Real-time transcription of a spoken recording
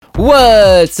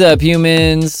What's up,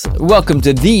 humans? Welcome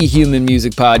to the Human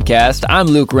Music Podcast. I'm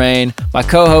Luke Rain. My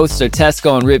co-hosts are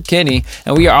Tesco and Rip Kinney,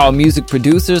 and we are all music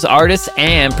producers, artists,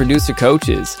 and producer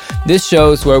coaches. This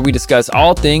show is where we discuss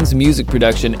all things music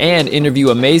production and interview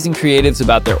amazing creatives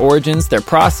about their origins, their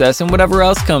process, and whatever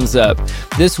else comes up.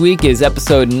 This week is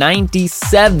episode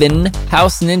 97,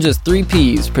 House Ninja's 3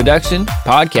 Ps, production,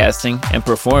 podcasting, and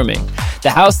performing.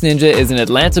 The House Ninja is an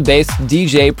Atlanta-based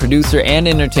DJ, producer, and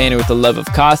entertainer with a love of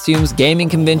costumes, gaming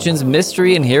conventions,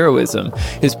 mystery, and heroism.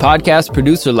 His podcast,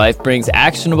 Producer Life, brings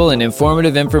actionable and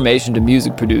informative information to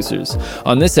music producers.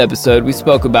 On this episode, we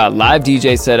spoke about live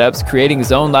DJ setups, creating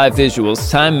his own live visuals,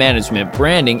 time management,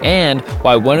 branding, and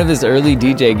why one of his early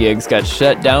DJ gigs got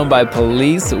shut down by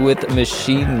police with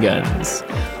machine guns.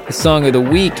 The song of the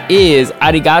week is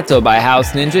Arigato by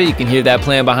House Ninja. You can hear that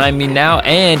playing behind me now,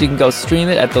 and you can go stream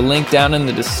it at the link down in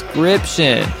the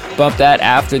description. Bump that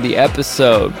after the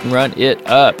episode. Run it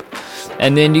up.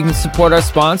 And then you can support our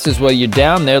sponsors while you're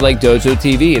down there, like Dojo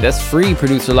TV. That's free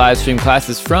producer live stream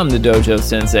classes from the Dojo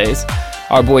Senseis.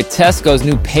 Our boy Tesco's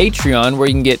new Patreon, where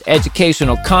you can get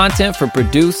educational content for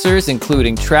producers,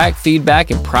 including track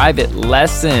feedback and private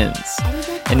lessons.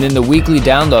 And then the weekly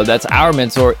download, that's our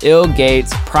mentor, Il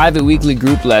Gates' private weekly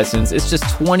group lessons. It's just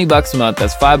 $20 a month.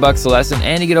 That's $5 a lesson,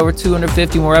 and you get over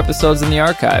 250 more episodes in the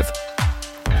archive.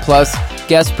 Plus,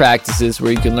 guest practices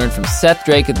where you can learn from Seth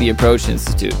Drake at the Approach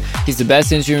Institute. He's the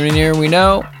best engineer we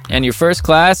know, and your first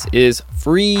class is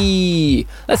free.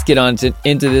 Let's get on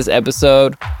into this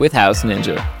episode with House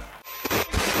Ninja.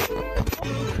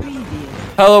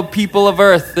 Hello, people of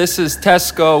Earth. This is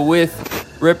Tesco with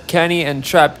Rip Kenny and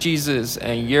Trap Jesus,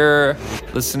 and you're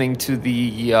listening to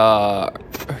the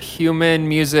Human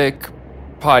Music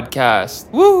Podcast.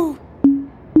 Woo!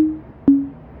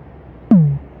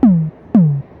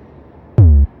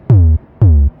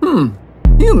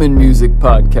 Human Music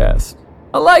Podcast.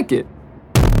 I like it.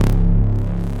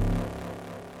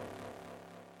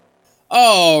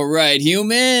 All right,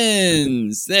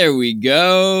 humans. There we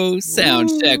go.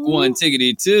 Sound check 1,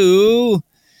 tickety 2.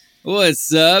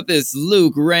 What's up? It's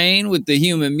Luke Rain with the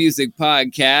Human Music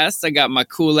Podcast. I got my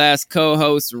cool-ass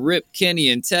co-hosts Rip Kinney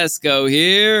and Tesco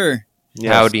here.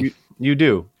 Yes, Howdy. You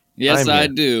do. Yes, I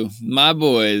do. My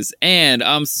boys. And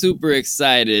I'm super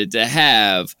excited to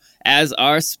have, as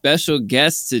our special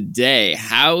guest today,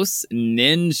 House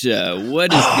Ninja.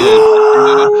 What is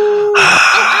good?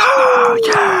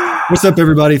 Yeah. What's up,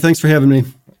 everybody? Thanks for having me.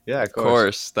 Yeah, Of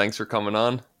course. Thanks for coming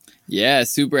on. Yeah,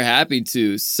 super happy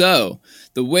to. So,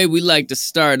 the way we like to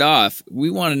start off, we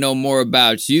want to know more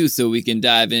about you so we can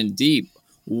dive in deep.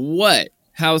 What,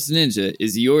 House Ninja,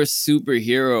 is your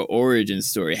superhero origin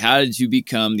story? How did you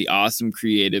become the awesome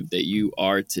creative that you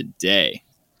are today?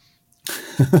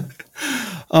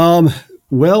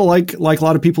 Well, like a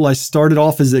lot of people, I started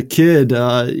off as a kid,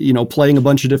 playing a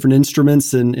bunch of different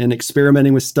instruments and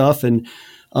experimenting with stuff, and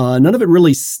none of it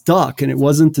really stuck. And it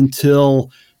wasn't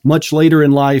until much later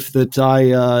in life that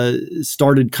I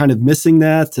started kind of missing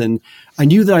that. And I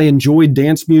knew that I enjoyed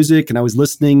dance music, and I was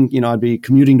listening, I'd be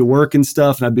commuting to work and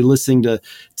stuff, and I'd be listening to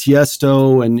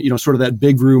Tiesto and, sort of that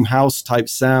big room house type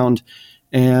sound.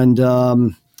 And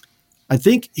I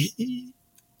think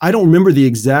I don't remember the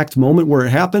exact moment where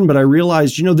it happened, but I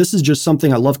realized, this is just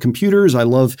something. I love computers. I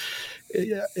love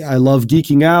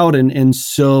geeking out. And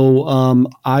so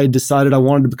I decided I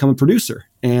wanted to become a producer,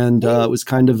 and it was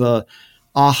kind of a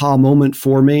aha moment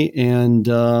for me, and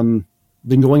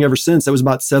been going ever since. That was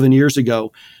about 7 years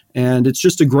ago, and it's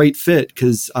just a great fit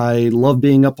because I love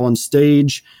being up on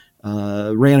stage.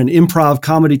 Ran an improv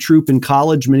comedy troupe in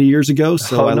college many years ago,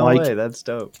 so way. That's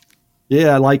dope.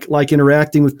 Yeah, I like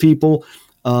interacting with people.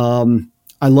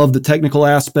 I love the technical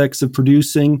aspects of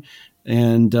producing,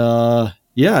 and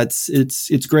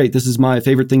it's great. This is my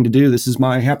favorite thing to do. This is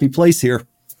my happy place here.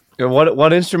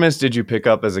 What instruments did you pick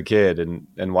up as a kid,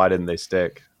 and why didn't they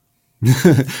stick?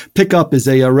 Pick up is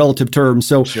a relative term.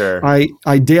 So sure.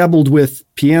 I dabbled with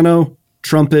piano,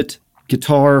 trumpet,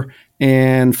 guitar,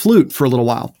 and flute for a little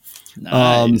while.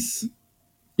 Nice.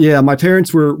 My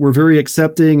parents were very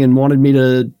accepting and wanted me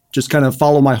to just kind of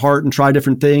follow my heart and try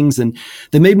different things. And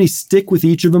they made me stick with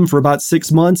each of them for about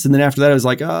 6 months. And then after that, I was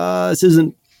like, this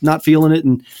isn't, not feeling it.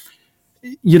 And,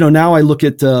 now I look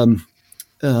at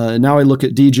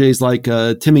DJs like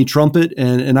Timmy Trumpet,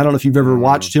 and I don't know if you've ever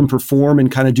watched him perform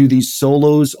and kind of do these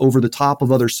solos over the top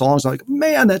of other songs. I'm like,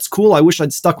 man, that's cool. I wish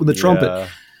I'd stuck with the trumpet.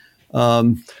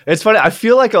 It's funny. I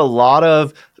feel like a lot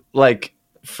of, like,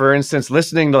 for instance,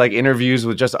 listening to like interviews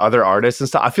with just other artists and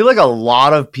stuff, I feel like a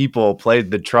lot of people played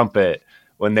the trumpet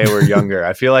when they were younger.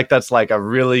 I feel like that's like a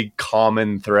really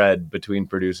common thread between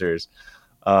producers.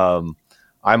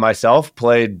 I myself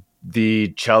played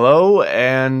the cello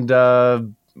and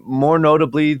more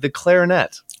notably the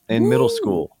clarinet in middle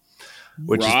school,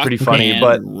 which is pretty funny.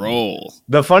 But roll.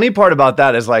 The funny part about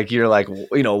that is like, you're like,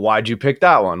 why'd you pick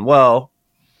that one? Well,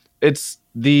 it's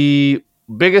the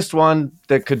biggest one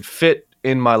that could fit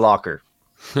in my locker.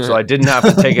 So I didn't have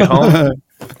to take it home.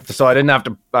 So I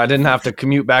didn't have to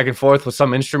commute back and forth with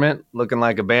some instrument looking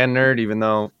like a band nerd, even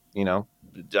though,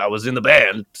 I was in the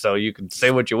band. So you can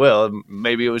say what you will.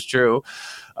 Maybe it was true.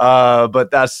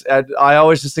 But I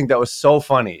always just think that was so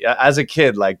funny as a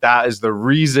kid. Like, that is the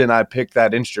reason I picked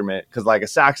that instrument. Cause like a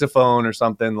saxophone or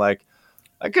something, like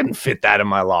I couldn't fit that in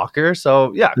my locker.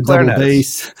 So yeah, clarinet.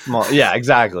 Bass. Yeah,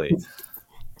 exactly.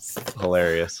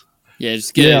 Hilarious. Yeah,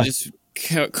 just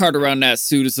cart around that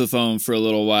sousaphone for a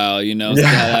little while, see how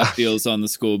that feels on the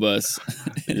school bus.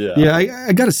 Yeah,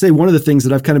 I got to say, one of the things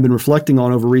that I've kind of been reflecting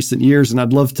on over recent years, and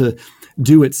I'd love to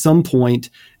do at some point,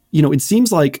 it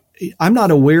seems like I'm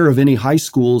not aware of any high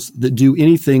schools that do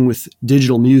anything with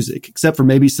digital music, except for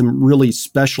maybe some really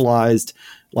specialized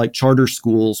like charter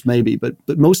schools maybe, but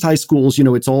most high schools,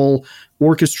 it's all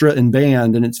orchestra and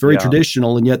band, and it's very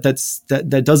traditional, and yet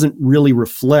that doesn't really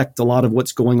reflect a lot of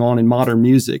what's going on in modern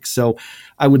music. So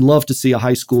I would love to see a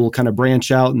high school kind of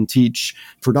branch out and teach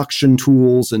production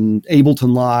tools and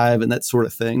Ableton Live and that sort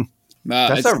of thing.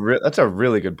 That's a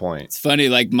really good point. It's funny,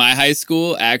 like my high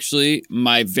school, actually,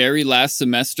 my very last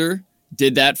semester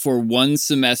did that for one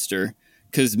semester,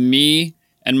 because me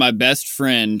and my best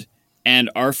friend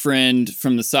and our friend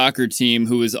from the soccer team,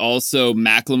 who was also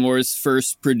Macklemore's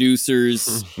first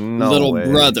producer's little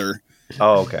brother.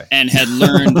 Oh, okay. And had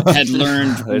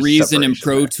learned Reason and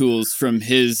Pro Tools from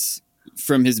his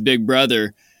big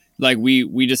brother. Like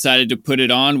we decided to put it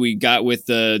on. We got with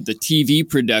the TV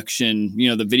production,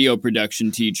 the video production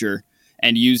teacher,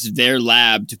 and used their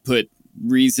lab to put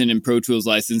Reason and Pro Tools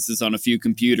licenses on a few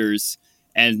computers.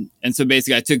 And so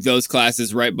basically I took those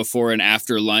classes right before and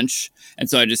after lunch. And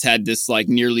so I just had this like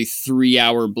nearly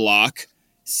 3-hour block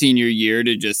senior year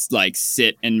to just like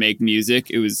sit and make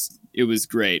music. It was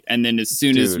great. And then as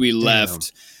soon as we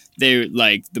left,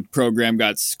 the program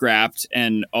got scrapped,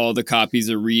 and all the copies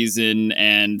of Reason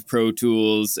and Pro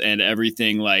Tools and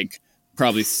everything like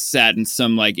probably sat in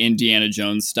some like Indiana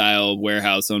Jones style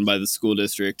warehouse owned by the school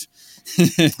district.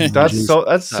 That's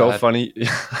so funny.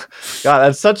 God,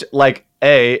 that's such like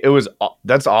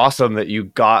that's awesome that you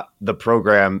got the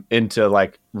program into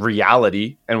like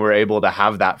reality and were able to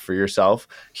have that for yourself.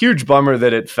 Huge bummer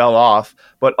that it fell off,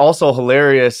 but also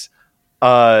hilarious.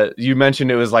 You mentioned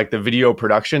it was like the video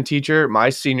production teacher. My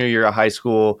senior year of high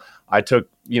school, I took,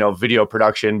 video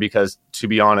production because, to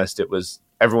be honest,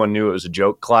 everyone knew it was a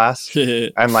joke class,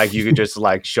 and like you could just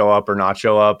like show up or not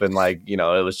show up, and like,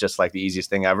 it was just like the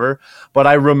easiest thing ever. But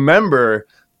I remember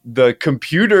the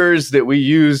computers that we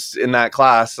used in that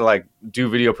class to like do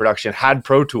video production had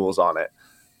Pro Tools on it.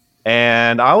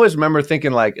 And I always remember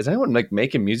thinking like, is anyone like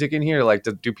making music in here? Like,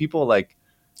 do people like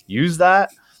use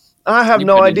that? I have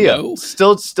no idea. Know?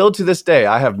 Still to this day,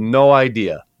 I have no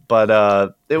idea.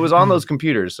 But it was on those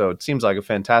computers, so it seems like a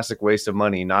fantastic waste of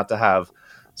money not to have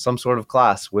some sort of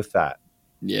class with that.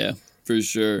 Yeah, for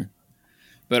sure.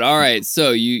 But all right,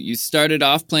 so you started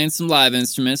off playing some live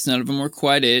instruments. None of them were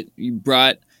quite it. You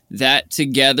brought that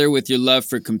together with your love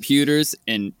for computers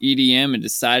and EDM and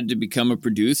decided to become a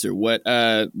producer. What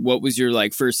was your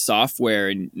like first software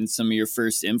and some of your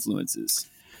first influences?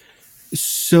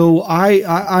 So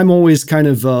I'm always kind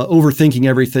of overthinking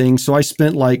everything. So I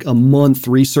spent like a month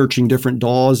researching different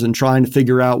DAWs and trying to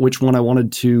figure out which one I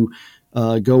wanted to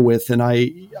go with. And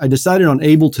I decided on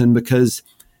Ableton because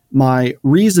my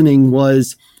reasoning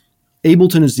was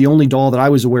Ableton is the only DAW that I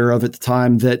was aware of at the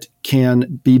time that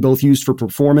can be both used for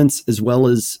performance as well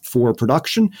as for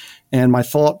production. And my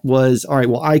thought was, all right,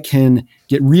 well, I can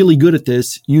get really good at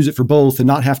this, use it for both, and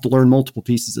not have to learn multiple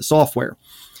pieces of software.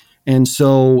 And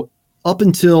so up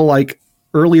until like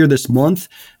earlier this month,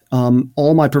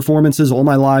 all my performances, all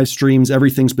my live streams,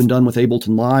 everything's been done with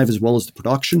Ableton Live as well as the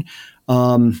production.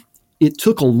 It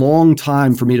took a long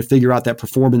time for me to figure out that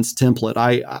performance template.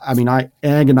 I mean, I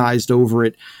agonized over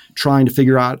it, trying to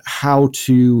figure out how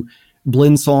to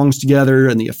blend songs together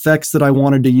and the effects that I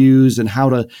wanted to use and how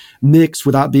to mix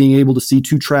without being able to see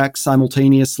 2 tracks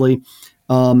simultaneously.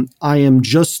 I am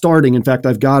just starting. In fact,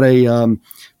 I've got a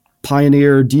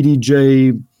Pioneer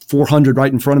DDJ 400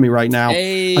 right in front of me right now.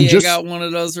 Hey, I got one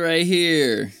of those right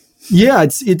here. Yeah,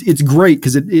 it's great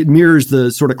because it mirrors the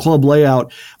sort of club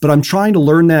layout, but I'm trying to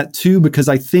learn that too because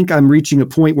I think I'm reaching a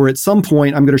point where at some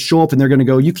point I'm going to show up and they're going to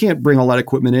go, you can't bring all that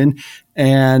equipment in,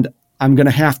 and I'm going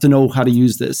to have to know how to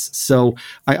use this. So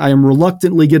I am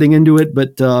reluctantly getting into it,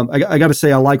 but I got to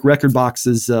say I like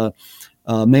Rekordbox's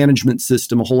management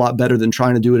system a whole lot better than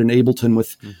trying to do it in Ableton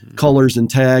with colors and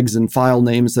tags and file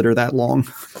names that are that long.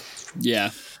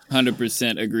 Yeah.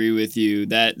 100% agree with you.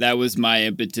 That was my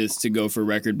impetus to go for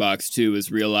Rekordbox too, is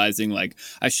realizing like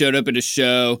I showed up at a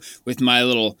show with my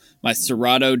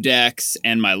Serato decks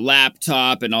and my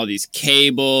laptop and all these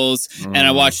cables, and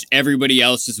I watched everybody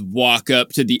else just walk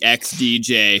up to the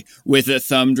XDJ with a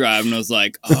thumb drive, and I was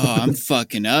like, oh, I'm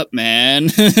fucking up, man.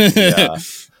 Yeah.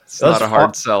 It's not a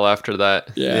hard sell after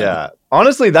that. Yeah.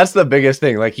 Honestly, that's the biggest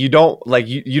thing. Like you don't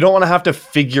want to have to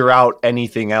figure out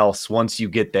anything else once you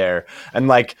get there and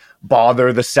like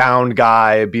bother the sound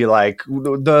guy, be like,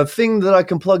 the thing that I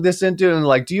can plug this into, and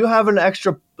like, do you have an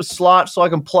extra slot so I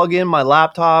can plug in my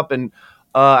laptop? And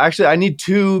actually I need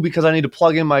 2 because I need to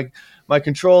plug in my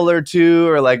controller too,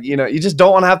 or like, you just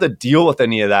don't want to have to deal with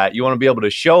any of that. You want to be able to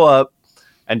show up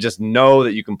and just know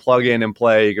that you can plug in and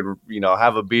play. You could,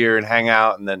 have a beer and hang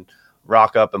out and then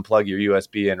rock up and plug your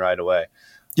USB in right away.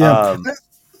 Yeah.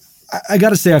 I got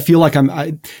to say, I feel like I'm not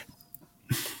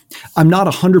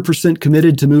 100%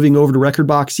 committed to moving over to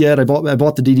Rekordbox yet. I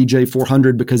bought the DDJ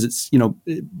 400 because it's,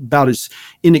 about as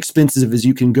inexpensive as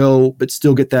you can go, but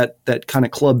still get that kind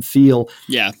of club feel.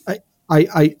 Yeah.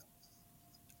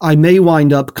 I may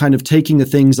wind up kind of taking the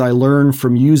things I learn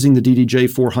from using the DDJ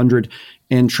 400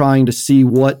 and trying to see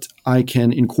what I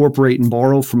can incorporate and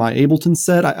borrow from my Ableton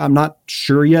set. I'm not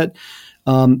sure yet.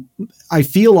 I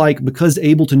feel like because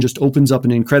Ableton just opens up an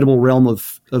incredible realm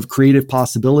of creative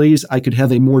possibilities, I could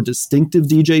have a more distinctive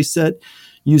DJ set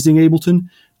using Ableton.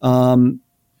 But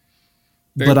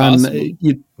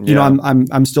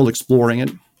I'm still exploring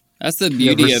it. That's the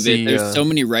beauty of it. There's so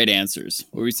many right answers.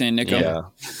 What were you saying, Nico? Yeah.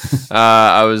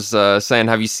 I was saying,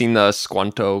 have you seen the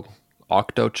Squanto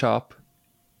Octo Chop?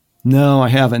 No, I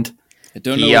haven't. I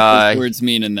don't know what those words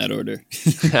mean in that order.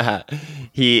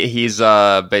 He's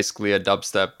basically a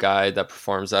dubstep guy that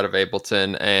performs out of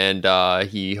Ableton, and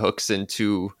he hooks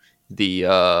into the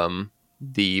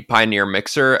Pioneer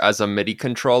mixer as a MIDI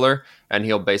controller, and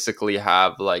he'll basically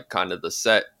have like kind of the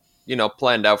set,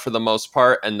 planned out for the most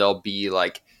part, and there'll be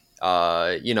like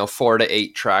 4 to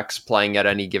 8 tracks playing at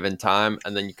any given time,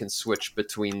 and then you can switch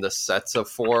between the sets of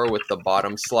 4 with the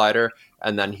bottom slider,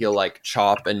 and then he'll like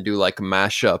chop and do like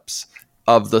mashups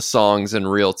of the songs in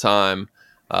real time.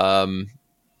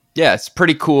 It's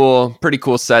pretty cool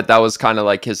set. That was kind of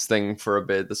like his thing for a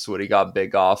bit. This is what he got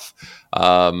big off.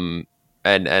 And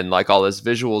like all his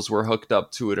visuals were hooked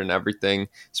up to it and everything.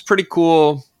 It's pretty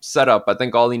cool setup. I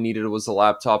think all he needed was a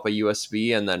laptop, a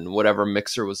USB, and then whatever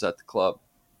mixer was at the club.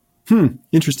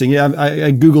 Interesting. Yeah,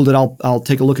 I Googled it. I'll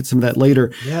take a look at some of that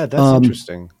later. Yeah, that's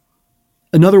interesting.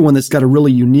 Another one that's got a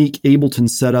really unique Ableton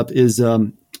setup is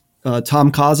Tom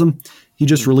Cosm. He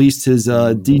just released his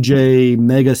DJ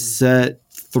Mega Set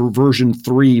version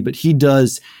 3, but he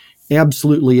does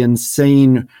absolutely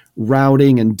insane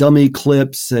routing and dummy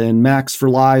clips and Max for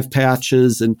Live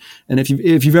patches. And if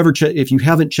you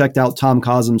haven't checked out Tom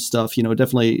Cosm's stuff,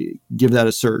 definitely give that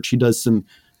a search. He does some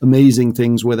amazing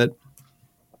things with it.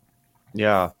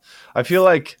 Yeah, I feel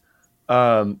like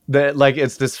that like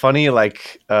it's this funny it's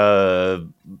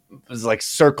like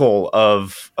circle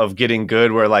of getting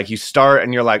good where like you start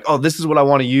and you're like, oh, this is what I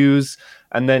want to use,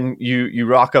 and then you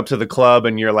rock up to the club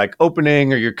and you're like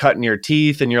opening or you're cutting your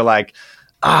teeth and you're like,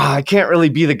 I can't really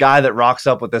be the guy that rocks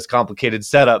up with this complicated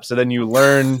setup. So then you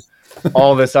learn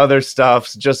all this other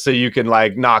stuff just so you can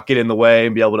like not get in the way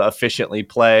and be able to efficiently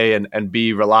play and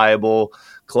be reliable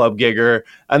club gigger.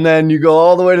 And then you go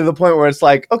all the way to the point where it's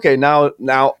like, okay, now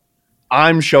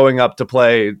I'm showing up to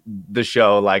play the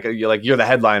show, like you're the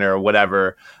headliner or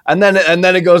whatever. And then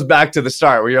it goes back to the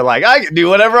start where you're like, I can do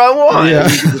whatever I want. Yeah.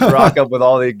 You can just rock up with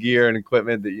all the gear and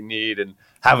equipment that you need and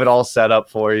have it all set up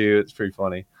for you. It's pretty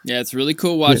funny. Yeah, it's really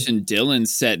cool watching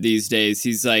Dylan's set these days.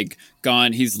 He's like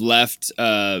gone. He's left,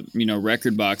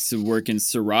 Rekordbox to work in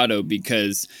Serato,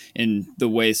 because in the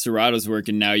way Serato's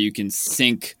working now, you can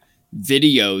sync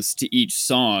videos to each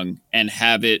song and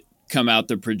have it come out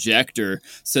the projector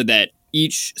so that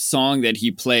each song that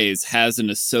he plays has an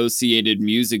associated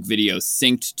music video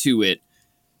synced to it,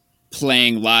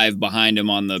 playing live behind him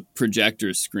on the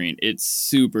projector screen. It's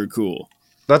super cool.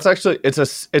 That's actually it's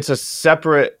a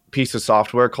separate piece of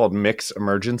software called Mix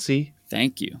Emergency.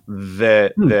 Thank you.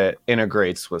 That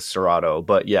integrates with Serato.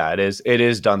 But yeah, it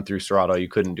is done through Serato. You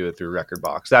couldn't do it through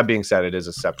Rekordbox. That being said, it is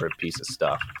a separate piece of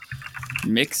stuff.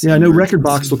 Mix. Yeah, I know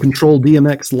Rekordbox will control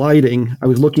DMX lighting. I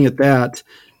was looking at that.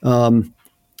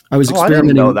 I was experimenting. I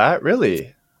didn't know that,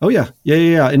 really. Oh yeah.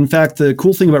 In fact, the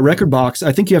cool thing about Rekordbox,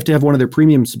 I think you have to have one of their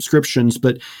premium subscriptions,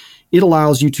 but it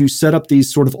allows you to set up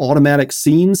these sort of automatic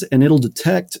scenes, and it'll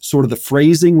detect sort of the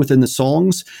phrasing within the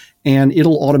songs, and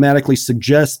it'll automatically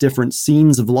suggest different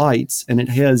scenes of lights, and it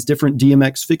has different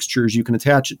DMX fixtures you can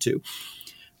attach it to.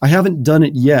 I haven't done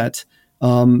it yet.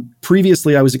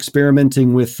 Previously, I was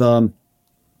experimenting with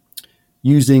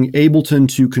using Ableton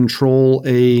to control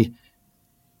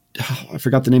I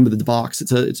forgot the name of the box.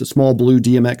 It's a small blue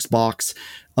DMX box,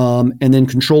 and then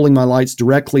controlling my lights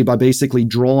directly by basically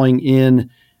drawing in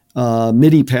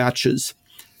MIDI patches.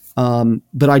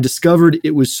 But I discovered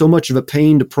it was so much of a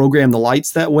pain to program the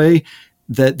lights that way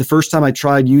that the first time I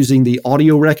tried using the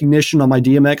audio recognition on my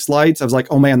DMX lights, I was like,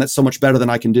 oh man, that's so much better than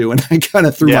I can do. And I kind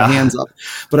of threw my hands up.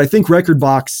 But I think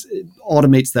Rekordbox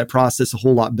automates that process a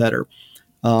whole lot better.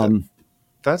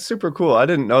 That's super cool. I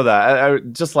didn't know that. I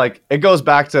just like, it goes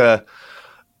back to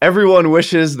everyone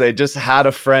wishes they just had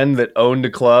a friend that owned a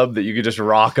club that you could just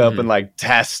rock up and like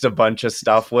test a bunch of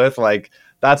stuff with. Like,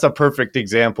 that's a perfect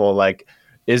example. Like,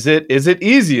 is it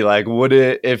easy? Like, would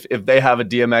it, if they have a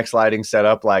DMX lighting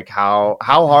setup, like how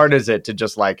hard is it to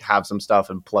just like have some stuff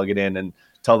and plug it in and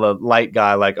tell the light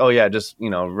guy like, oh yeah, just,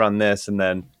 run this and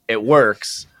then it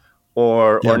works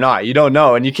or not? You don't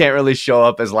know. And you can't really show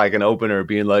up as like an opener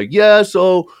being like, yeah,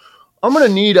 so I'm going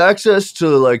to need access to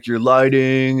like your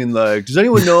lighting and like, does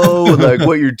anyone know like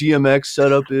what your DMX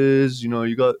setup is?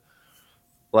 You got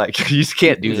like, you just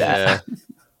can't do that.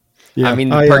 Yeah. I mean,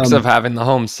 the perks of having the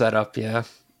home set up. Yeah.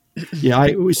 Yeah.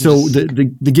 So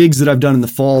the gigs that I've done in the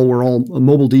fall were all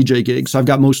mobile DJ gigs. So I've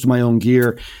got most of my own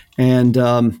gear, and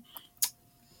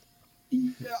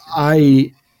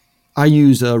I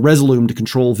use Resolume to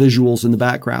control visuals in the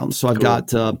background. So I've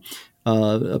got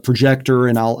a projector,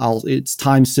 and it's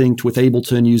time synced with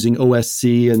Ableton using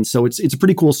OSC. And so it's a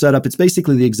pretty cool setup. It's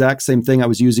basically the exact same thing I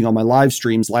was using on my live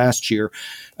streams last year.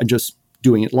 I'm just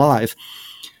doing it live.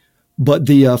 But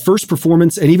the first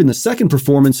performance and even the second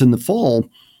performance in the fall,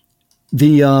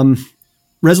 the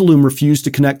Resolume refused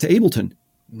to connect to Ableton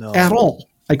at all.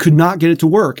 I could not get it to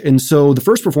work. And so the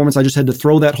first performance, I just had to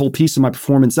throw that whole piece of my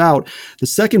performance out. The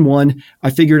second one,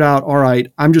 I figured out, all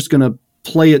right, I'm just going to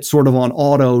play it sort of on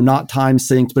auto, not time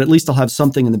synced, but at least I'll have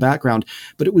something in the background.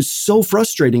 But it was so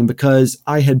frustrating because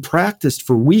I had practiced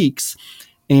for weeks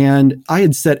and I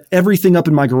had set everything up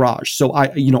in my garage. So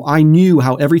I knew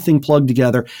how everything plugged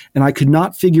together, and I could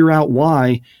not figure out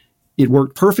why it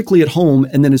worked perfectly at home.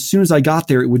 And then as soon as I got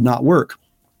there, it would not work.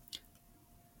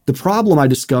 The problem I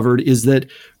discovered is that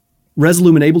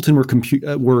Resolume and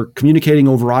Ableton were communicating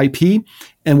over IP.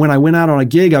 And when I went out on a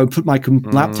gig, I would put my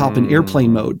laptop in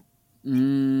airplane mode.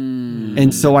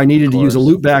 And so I needed to use a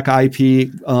loopback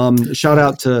IP. Shout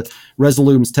out to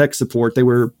Resolume's tech support.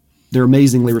 They're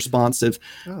amazingly responsive.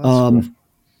 Cool.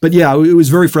 But yeah, it was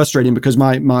very frustrating because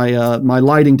my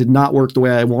lighting did not work the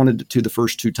way I wanted it to the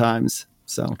first two times.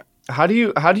 So how do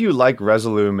you like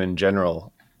Resolume in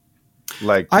general?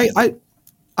 Like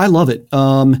I love it.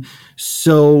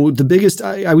 So the biggest,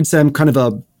 I would say I'm kind of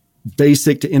a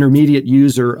basic to intermediate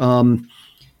user.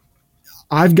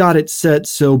 I've got it set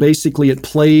so basically it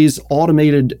plays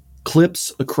automated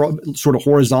clips across, sort of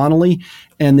horizontally,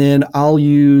 and then I'll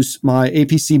use my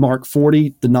APC Mark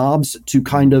 40, the knobs, to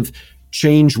kind of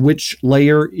change which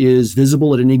layer is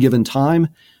visible at any given time.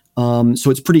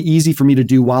 So it's pretty easy for me to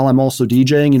do while I'm also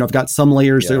DJing. I've got some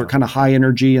layers that are kind of high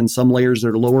energy and some layers that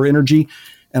are lower energy,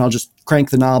 and I'll just crank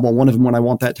the knob on one of them when I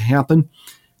want that to happen.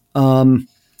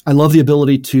 I love the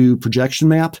ability to projection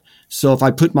map. So if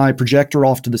I put my projector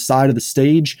off to the side of the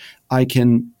stage, I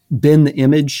can bend the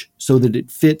image so that it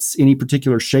fits any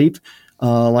particular shape.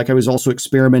 Like I was also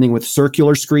experimenting with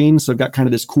circular screens. So I've got kind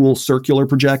of this cool circular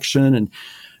projection, and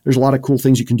there's a lot of cool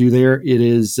things you can do there. It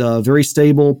is very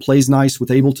stable, plays nice with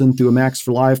Ableton through a Max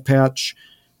for Live patch.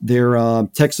 Their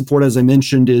tech support, as I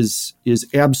mentioned, is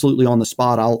absolutely on the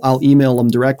spot. I'll email them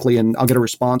directly and I'll get a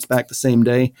response back the same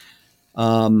day.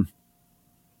 So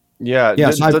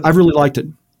I've really liked it.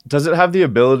 Does it have the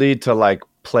ability to like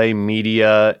play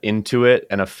media into it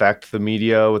and affect the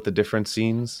media with the different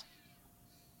scenes?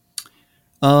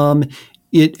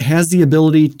 It has the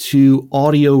ability to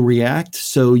audio react,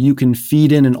 so you can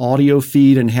feed in an audio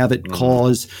feed and have it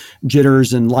cause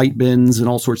jitters and light bends and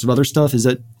all sorts of other stuff. Is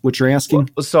that what you're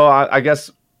asking? Well, so I guess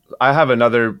I have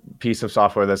another piece of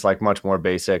software that's like much more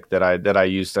basic that I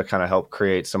use to kind of help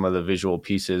create some of the visual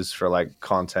pieces for like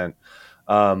content.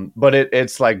 But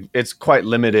it's quite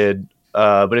limited.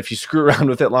 But if you screw around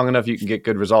with it long enough, you can get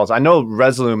good results. I know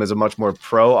Resolume is a much more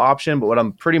pro option, but what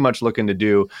I'm pretty much looking to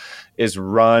do is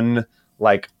run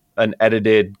like an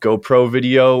edited GoPro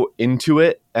video into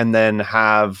it and then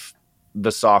have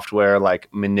the software like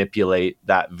manipulate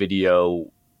that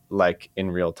video like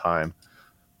in real time.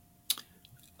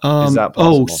 Is that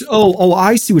possible?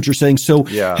 I see what you're saying. So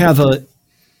Yeah. have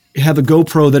a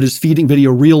GoPro that is feeding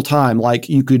video real time, like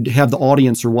you could have the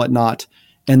audience or whatnot,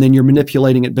 and then you're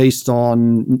manipulating it based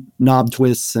on knob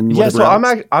twists and whatever. So else.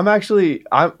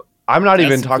 I'm not That's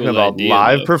even a talking cool about idea,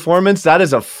 live though. performance. That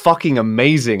is a fucking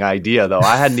amazing idea, though.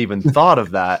 I hadn't even thought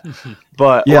of that.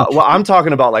 But Yeah. I'm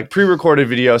talking about like pre-recorded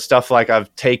video stuff, like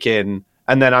I've taken,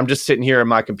 and then I'm just sitting here in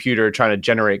my computer trying to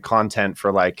generate content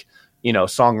for like, you know,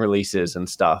 song releases and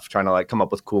stuff, trying to like come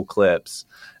up with cool clips.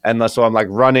 And so I'm like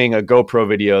running a GoPro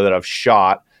video that I've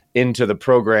shot into the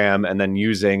program and then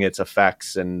using its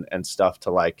effects and stuff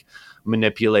to like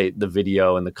manipulate the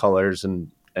video and the colors and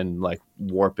like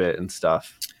warp it and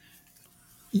stuff.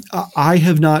 I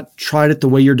have not tried it the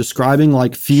way you're describing,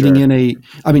 like feeding Sure.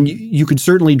 in you could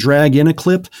certainly drag in a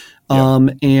clip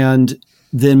and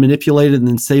then manipulate it and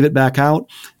then save it back out.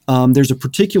 There's a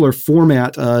particular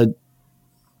format,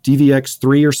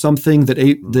 DVX3 or something that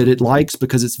it likes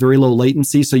because it's very low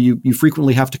latency. So you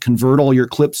frequently have to convert all your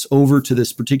clips over to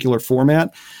this particular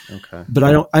format. Okay. But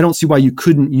I don't see why you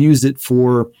couldn't use it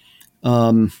for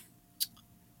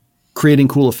creating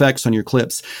cool effects on your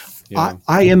clips. Yeah.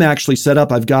 I am actually set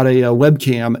up. I've got a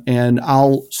webcam, and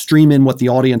I'll stream in what the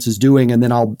audience is doing, and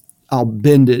then I'll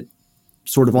bend it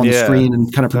sort of on the screen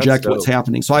and kind of project what's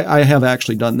happening. So I have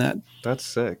actually done that. That's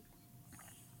sick.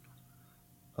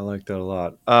 I like that a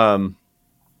lot.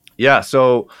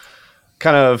 So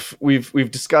kind of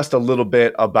we've discussed a little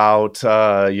bit about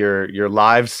your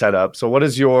live setup. So what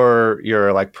does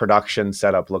your like production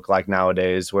setup look like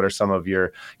nowadays? What are some of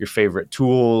your favorite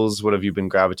tools? What have you been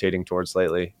gravitating towards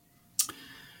lately?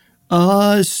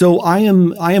 So I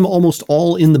am almost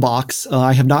all in the box.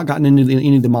 I have not gotten into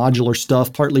any of the modular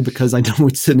stuff, partly because I know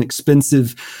it's an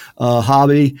expensive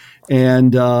hobby,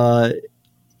 and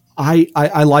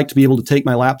I like to be able to take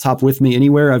my laptop with me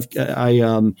anywhere.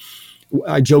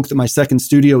 I joke that my second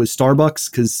studio is Starbucks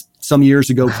because some years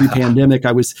ago, pre-pandemic,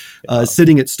 I was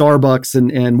sitting at Starbucks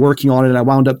and working on it, and I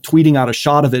wound up tweeting out a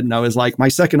shot of it, and I was like, my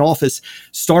second office,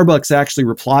 Starbucks actually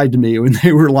replied to me, and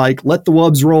they were like, let the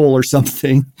wubs roll or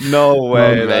something. No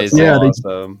way. That's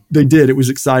awesome. They did. It was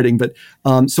exciting. But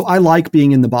so I like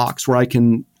being in the box where I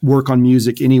can work on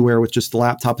music anywhere with just the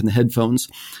laptop and the headphones.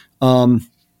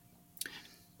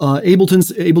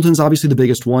 Ableton's obviously the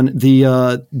biggest one. The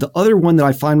other one that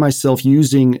I find myself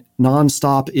using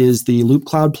nonstop is the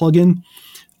LoopCloud plugin.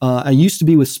 I used to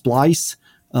be with Splice,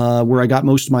 where I got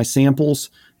most of my samples,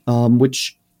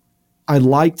 which I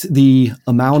liked the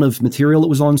amount of material that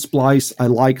was on Splice. I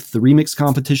liked the remix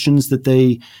competitions that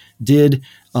they did.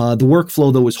 The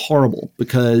workflow, though, was horrible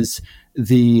because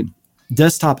the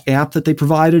desktop app that they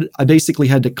provided, I basically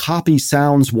had to copy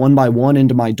sounds one by one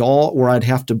into my DAW, or I'd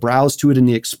have to browse to it in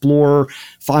the Explorer,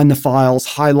 find the files,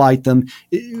 highlight them.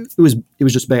 It was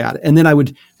just bad. And then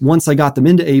once I got them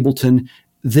into Ableton,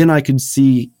 then I could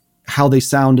see how they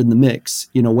sound in the mix,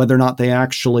 whether or not they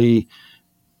actually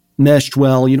meshed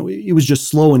well. It was just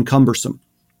slow and cumbersome.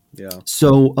 Yeah.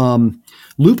 So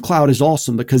LoopCloud is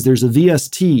awesome because there's a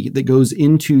VST that goes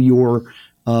into your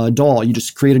DAW. You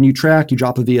just create a new track, you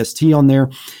drop a VST on there,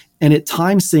 and it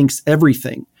time syncs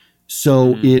everything.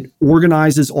 So it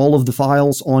organizes all of the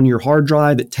files on your hard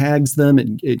drive, it tags them,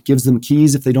 it gives them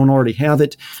keys if they don't already have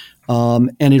it,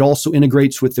 and it also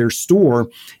integrates with their store.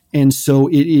 And so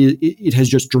it has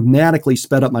just dramatically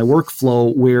sped up my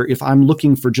workflow, where if I'm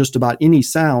looking for just about any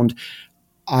sound,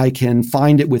 I can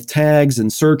find it with tags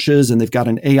and searches, and they've got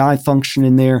an AI function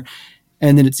in there.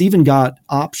 And then it's even got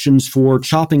options for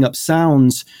chopping up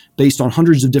sounds based on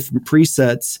hundreds of different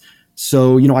presets.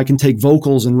 So, I can take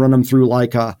vocals and run them through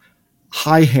like a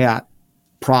hi-hat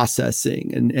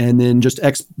processing and then just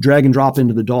drag and drop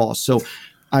into the DAW. So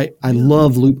I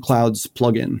love LoopCloud's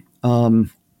plugin.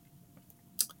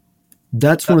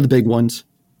 That's one of the big ones.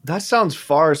 That sounds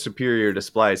far superior to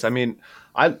Splice. I mean,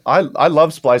 I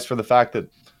love Splice for the fact that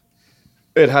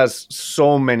it has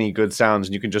so many good sounds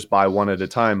and you can just buy one at a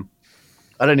time.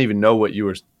 I didn't even know what you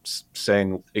were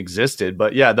saying existed,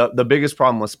 but yeah, the biggest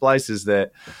problem with Splice is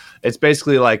that it's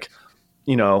basically like,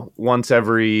 once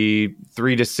every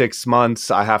 3 to 6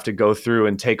 months, I have to go through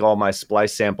and take all my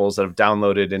Splice samples that I've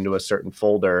downloaded into a certain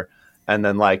folder, and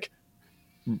then like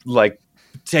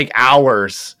take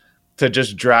hours to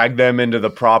just drag them into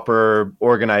the proper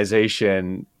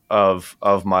organization of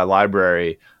my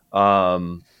library.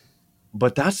 But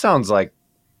that sounds like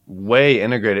way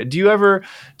integrated. Do you ever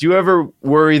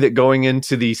worry that going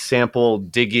into the sample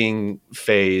digging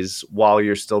phase while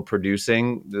you're still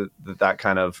producing that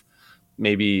kind of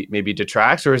maybe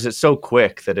detracts, or is it so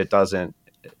quick that it doesn't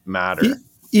matter?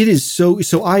 It is so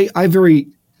I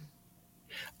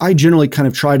I generally kind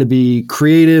of try to be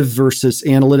creative versus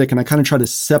analytic, and I kind of try to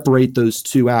separate those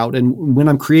two out. And when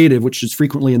I'm creative, which is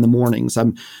frequently in the mornings,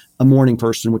 I'm a morning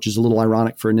person, which is a little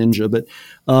ironic for a ninja. But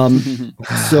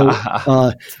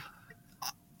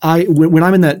when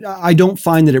I'm in that, I don't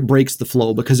find that it breaks the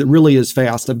flow because it really is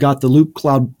fast. I've got the Loop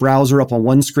Cloud browser up on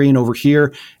one screen over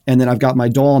here, and then I've got my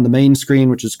DAW on the main screen,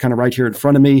 which is kind of right here in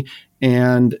front of me.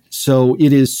 And so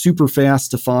it is super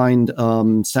fast to find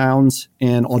sounds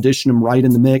and audition them right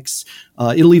in the mix.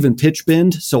 It'll even pitch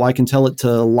bend, so I can tell it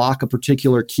to lock a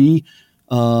particular key,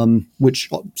 which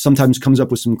sometimes comes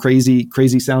up with some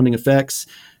crazy sounding effects.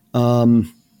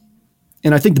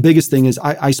 And I think the biggest thing is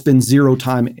I spend zero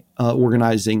time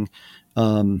organizing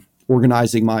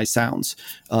my sounds.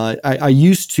 I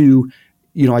used to,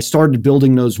 I started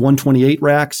building those 128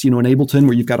 racks, in Ableton,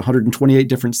 where you've got 128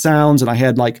 different sounds, and I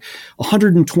had like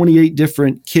 128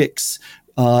 different kicks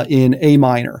in A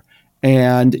minor.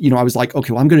 And, I was like,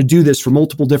 okay, well, I'm going to do this for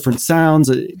multiple different sounds,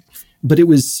 but it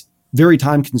was very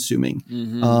time consuming.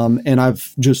 And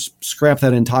I've just scrapped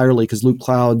that entirely because Loop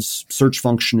Cloud's search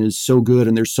function is so good.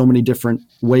 And there's so many different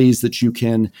ways that you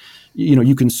can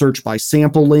search by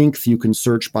sample length, you can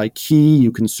search by key,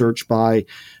 you can search by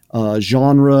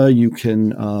genre, you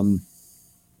can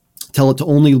tell it to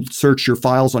only search your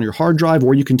files on your hard drive,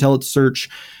 or you can tell it to search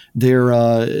their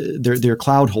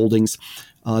cloud holdings.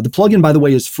 The plugin, by the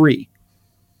way, is free.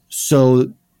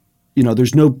 So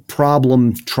there's no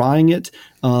problem trying it.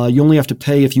 You only have to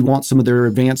pay if you want some of their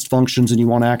advanced functions and you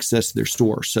want access to their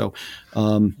store. So,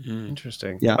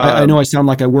 interesting. Yeah, I know I sound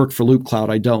like I work for Loop Cloud.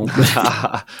 I don't.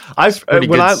 Pretty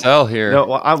good sell here.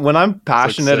 When I'm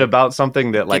passionate about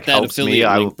something that helps me,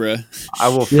 I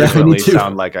will frequently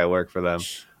sound like I work for them.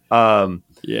 So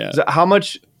how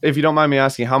much, if you don't mind me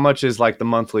asking, how much is the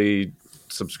monthly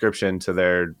subscription to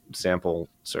their sample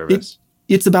service?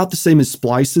 It's about the same as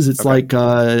Splice's. It's like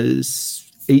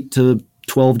 $8 to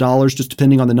 $12, just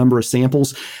depending on the number of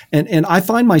samples. And I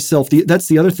find myself, that's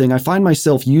the other thing, I find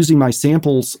myself using my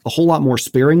samples a whole lot more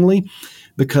sparingly,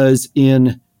 because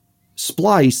in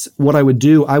Splice, what I would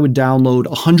do, I would download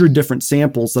 100 different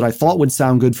samples that I thought would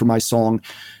sound good for my song,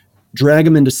 drag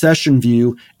them into Session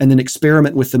View, and then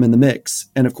experiment with them in the mix.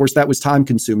 And of course, that was time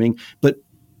consuming, but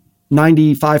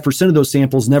 95% of those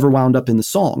samples never wound up in the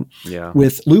song. Yeah.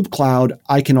 With Loop Cloud,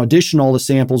 I can audition all the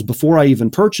samples before I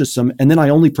even purchase them, and then I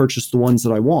only purchase the ones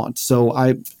that I want. So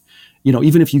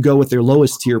even if you go with their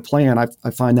lowest tier plan,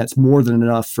 I find that's more than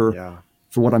enough for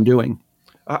what I'm doing.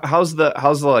 How's the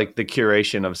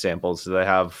curation of samples? Do they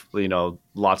have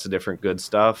lots of different good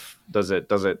stuff? Does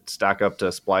it stack up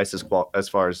to Splice as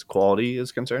far as quality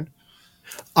is concerned?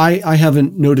 I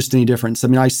haven't noticed any difference. I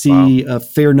mean, I see a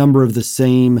fair number of the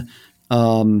same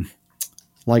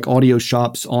audio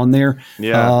shops on there.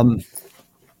 Yeah.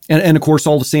 And of course,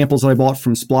 all the samples that I bought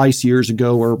from Splice years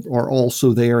ago are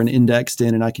also there and indexed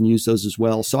in, and I can use those as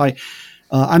well. So I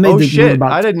made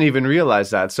I didn't even realize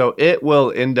that. So it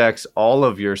will index all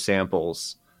of your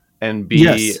samples and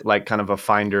be kind of a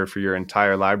finder for your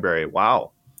entire library.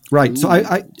 Wow. Right. Ooh. So I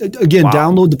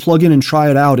download the plugin and try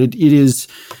it out. It is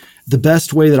the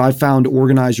best way that I've found to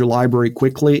organize your library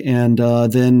quickly. And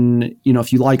then,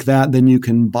 if you like that, then you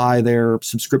can buy their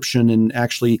subscription, and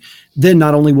actually then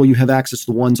not only will you have access to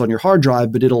the ones on your hard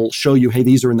drive, but it'll show you, hey,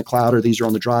 these are in the cloud or these are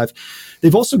on the drive.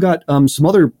 They've also got some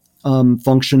other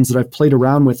functions that I've played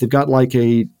around with.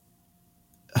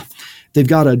 They've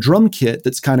got a drum kit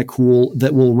that's kind of cool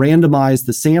that will randomize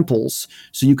the samples.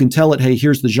 So you can tell it, hey,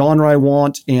 here's the genre I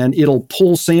want, and it'll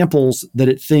pull samples that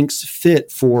it thinks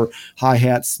fit for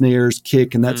hi-hat, snares,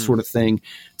 kick, and that sort of thing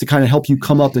to kind of help you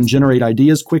come up and generate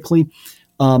ideas quickly.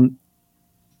 I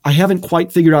haven't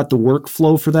quite figured out the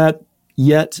workflow for that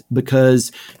yet,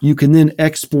 because you can then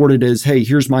export it as, hey,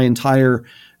 here's my entire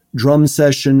drum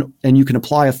session, and you can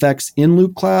apply effects in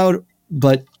Loop Cloud,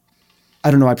 but I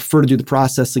don't know. I prefer to do the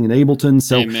processing in Ableton.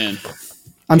 So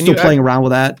I'm still playing around with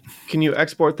that. Can you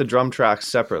export the drum tracks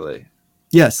separately?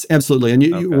 Yes, absolutely.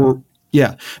 And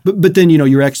but then,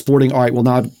 you're exporting. All right, well,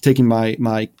 now I'm taking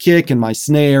my kick and my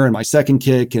snare and my second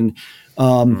kick. And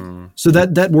so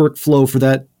that workflow for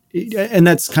that, and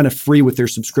that's kind of free with their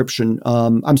subscription.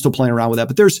 I'm still playing around with that,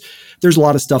 but there's a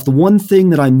lot of stuff. The one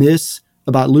thing that I miss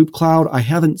about Loop Cloud, I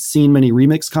haven't seen many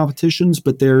remix competitions,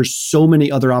 but there's so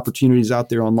many other opportunities out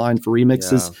there online for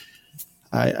remixes.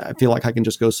 Yeah. I feel like I can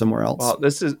just go somewhere else. Well,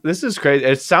 this is crazy.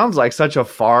 It sounds like such a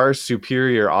far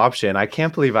superior option. I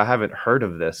can't believe I haven't heard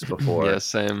of this before. Yeah,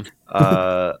 same.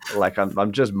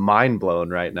 I'm just mind blown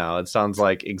right now. It sounds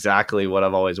like exactly what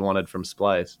I've always wanted from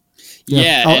Splice.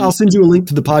 Yeah, I'll send you a link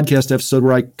to the podcast episode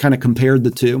where I kind of compared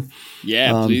the two.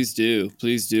 Yeah, please do.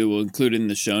 We'll include it in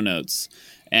the show notes.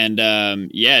 And I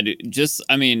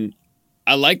mean,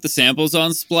 I like the samples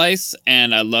on Splice,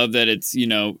 and I love that it's,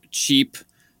 cheap.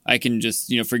 I can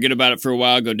just, forget about it for a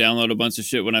while, go download a bunch of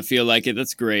shit when I feel like it.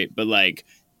 That's great. But like,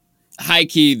 high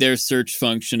key, their search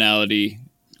functionality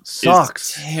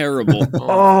sucks. Is terrible.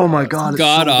 Oh my God.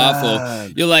 God so awful.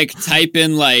 Bad. You like type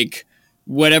in like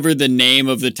whatever the name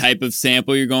of the type of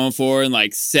sample you're going for and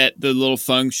like set the little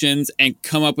functions and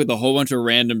come up with a whole bunch of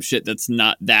random shit that's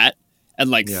not that and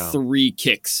like 3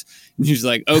 kicks. And you're just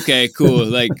like, okay, cool.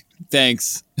 Like,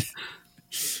 thanks.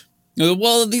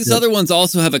 Well, these other ones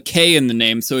also have a K in the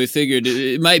name, so we figured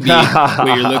it might be what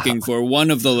you're looking for. One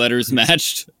of the letters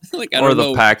matched. Like, I don't know.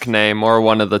 Or the pack name, or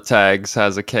one of the tags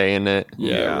has a K in it.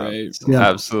 Yeah, right.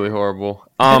 Absolutely horrible.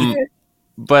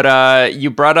 But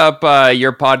you brought up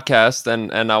your podcast,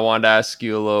 and I wanted to ask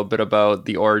you a little bit about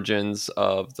the origins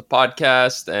of the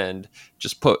podcast, and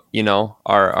just put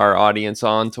our audience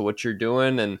on to what you're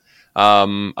doing. And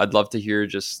I'd love to hear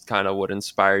just kind of what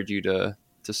inspired you to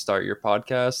start your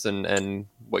podcast and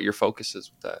what your focus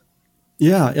is with that.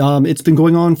 Yeah, it's been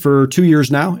going on for 2 years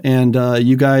now, and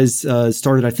you guys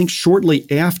started, I think, shortly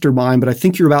after mine, but I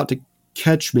think you're about to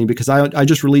catch me because I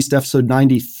just released episode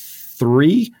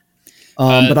 93,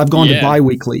 but I've gone to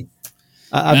bi-weekly.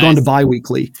 I've gone to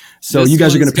bi-weekly, so this you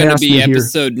guys are going to pass me here.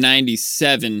 Episode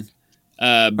 97,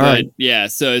 but right. Yeah,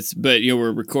 so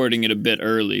we're recording it a bit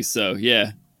early, so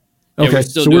yeah. Okay, we're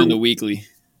still doing the weekly.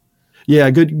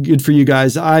 Yeah, good for you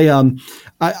guys.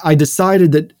 I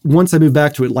decided that once I moved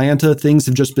back to Atlanta, things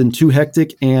have just been too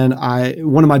hectic, and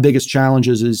one of my biggest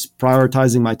challenges is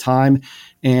prioritizing my time.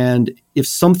 And if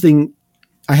something,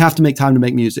 I have to make time to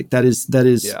make music. That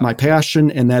is my passion,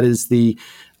 and that is the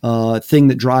thing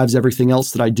that drives everything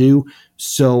else that I do.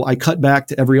 So I cut back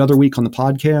to every other week on the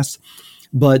podcast,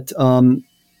 but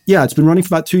yeah, it's been running for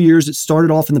about 2 years. It started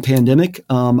off in the pandemic.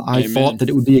 I thought that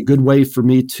it would be a good way for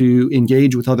me to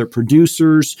engage with other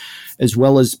producers, as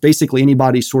well as basically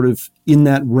anybody sort of in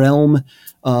that realm.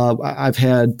 I've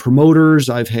had promoters.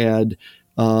 I've had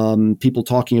people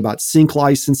talking about sync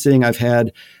licensing. I've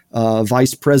had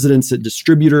vice presidents at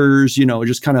distributors,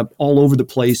 just kind of all over the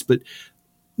place. But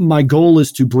my goal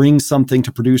is to bring something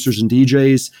to producers and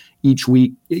DJs each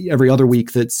week, every other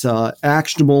week, that's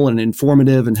actionable and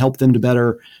informative and help them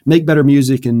to make better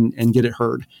music and get it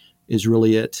heard is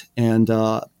really it. And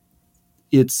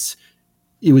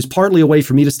it was partly a way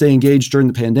for me to stay engaged during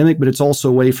the pandemic, but it's also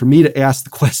a way for me to ask the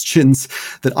questions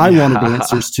that I wanted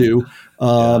answers to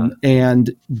and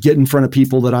get in front of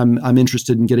people that I'm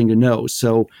interested in getting to know.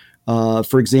 So,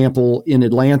 for example, in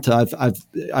Atlanta,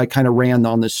 I kind of ran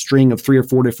on this string of 3 or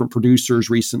 4 different producers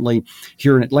recently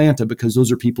here in Atlanta because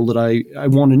those are people that I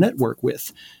want to network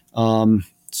with.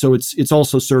 So it's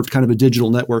also served kind of a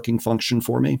digital networking function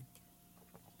for me.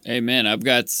 Hey man, I've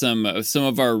got some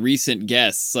of our recent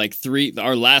guests, like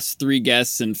our last 3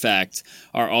 guests, in fact,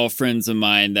 are all friends of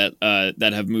mine that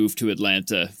have moved to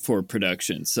Atlanta for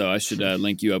production. So I should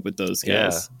link you up with those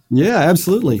guys. Yeah,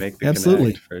 absolutely,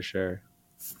 absolutely, for sure.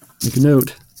 Make a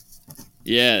note.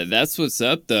 Yeah, that's what's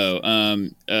up, though.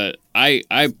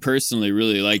 I personally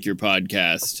really like your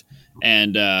podcast,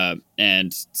 and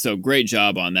so great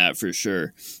job on that for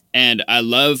sure. And I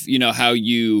love, how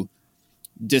you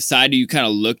decided, you kind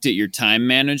of looked at your time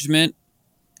management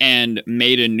and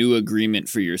made a new agreement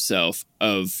for yourself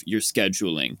of your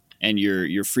scheduling and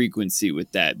your frequency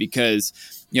with that.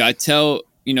 Because, I tell,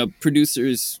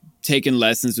 producers taking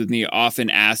lessons with me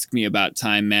often ask me about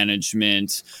time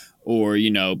management or,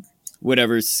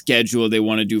 whatever schedule they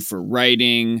want to do for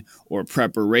writing or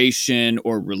preparation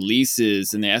or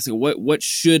releases. And they ask, what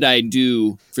should I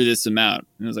do for this amount?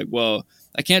 And I was like, well,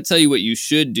 I can't tell you what you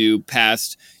should do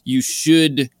past you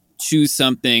should choose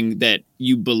something that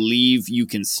you believe you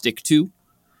can stick to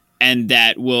and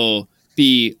that will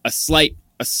be a slight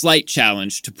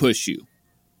challenge to push you.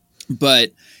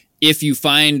 But if you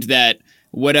find that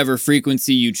whatever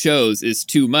frequency you chose is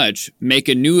too much, make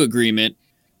a new agreement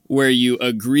where you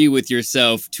agree with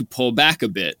yourself to pull back a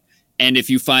bit. And if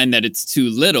you find that it's too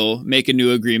little, make a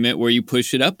new agreement where you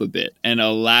push it up a bit and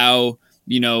allow,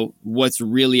 what's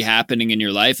really happening in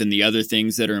your life and the other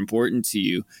things that are important to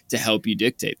you to help you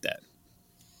dictate that.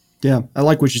 Yeah, I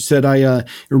like what you said. It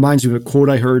reminds me of a quote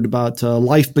I heard about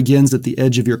life begins at the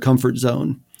edge of your comfort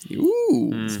zone.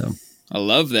 Ooh. So. I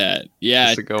love that.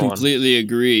 Yeah, I completely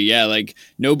agree. Yeah, like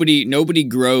nobody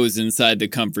grows inside the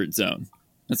comfort zone.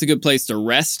 That's a good place to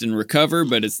rest and recover,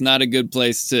 but it's not a good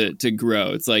place to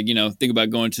grow. It's like, think about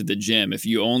going to the gym. If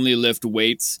you only lift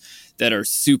weights that are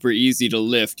super easy to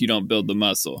lift, you don't build the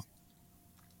muscle.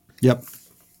 Yep.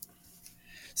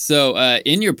 So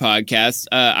in your podcast,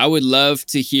 I would love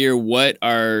to hear what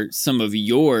are some of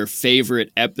your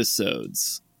favorite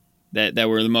episodes that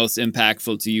were the most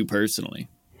impactful to you personally.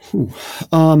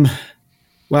 Wow,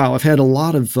 I've had a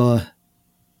lot of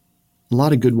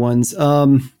good ones.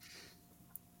 One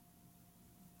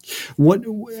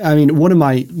of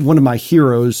my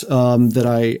heroes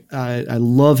that I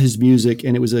love his music,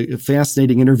 and it was a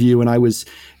fascinating interview. And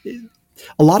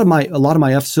a lot of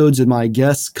my episodes and my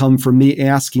guests come from me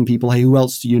asking people, hey, who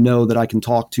else do you know that I can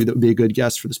talk to that would be a good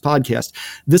guest for this podcast?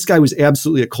 This guy was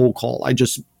absolutely a cold call. I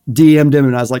just DM'd him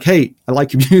and I was like, hey, I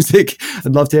like your music.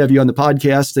 I'd love to have you on the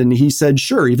podcast. And he said,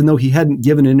 sure, even though he hadn't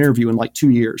given an interview in like 2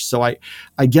 years. So I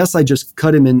guess I just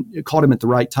caught him at the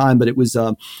right time. But it was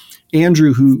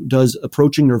Andrew, who does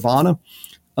Approaching Nirvana,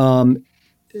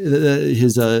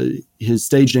 his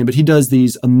stage name, but he does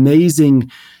these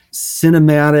amazing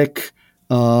cinematic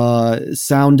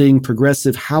sounding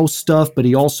progressive house stuff. But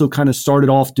he also kind of started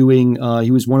off doing, he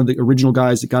was one of the original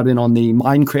guys that got in on the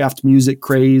Minecraft music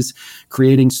craze,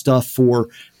 creating stuff for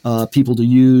people to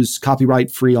use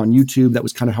copyright free on YouTube. That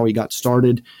was kind of how he got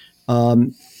started.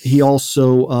 He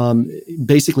also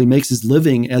basically makes his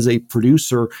living as a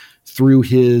producer through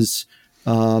his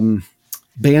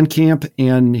Bandcamp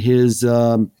and his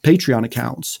Patreon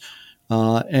accounts.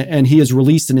 And he has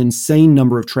released an insane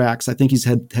number of tracks. I think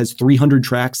has 300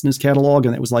 tracks in his catalog,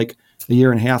 and that was like a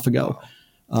year and a half ago.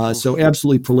 So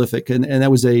absolutely prolific. And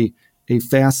that was a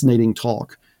fascinating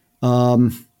talk.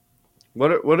 What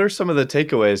are some of the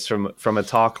takeaways from a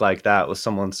talk like that with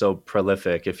someone so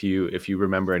prolific, if you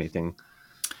remember anything?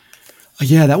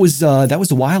 Yeah, that was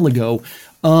a while ago.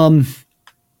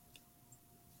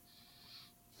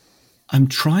 I'm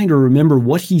trying to remember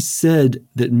what he said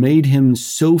that made him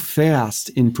so fast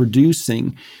in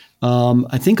producing.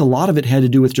 I think a lot of it had to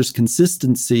do with just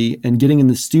consistency and getting in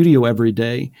the studio every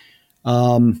day.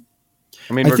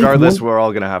 Regardless, we're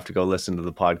all going to have to go listen to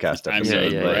the podcast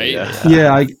episode.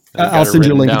 I'll send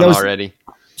you a link. That was already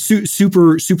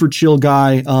super chill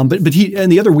guy. But he,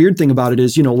 and the other weird thing about it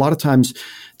is, a lot of times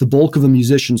the bulk of a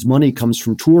musician's money comes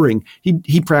from touring.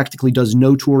 He practically does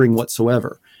no touring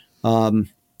whatsoever.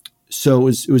 So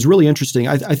it was really interesting.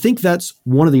 I think that's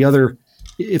one of the other,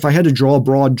 if I had to draw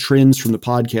broad trends from the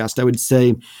podcast, I would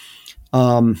say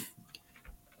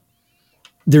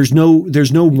there's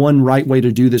no one right way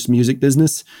to do this music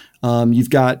business. You've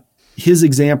got his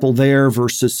example there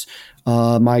versus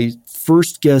my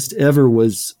first guest ever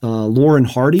was Lauren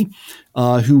Hardy,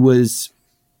 who was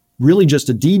really just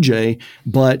a DJ,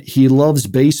 but he loves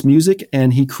bass music,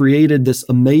 and he created this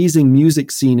amazing music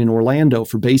scene in Orlando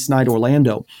for Bass Night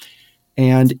Orlando.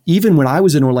 And even when I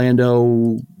was in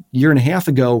Orlando a year and a half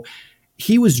ago,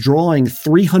 he was drawing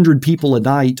 300 people a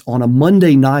night on a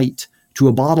Monday night to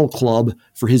a bottle club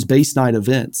for his Bass Night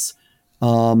events.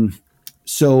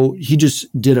 So he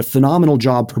just did a phenomenal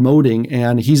job promoting,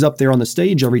 and he's up there on the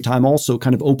stage every time also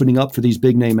kind of opening up for these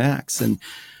big name acts. And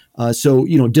so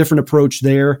different approach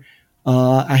there.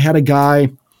 I had a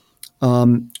guy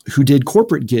who did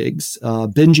corporate gigs,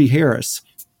 Benji Harris,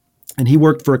 and he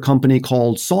worked for a company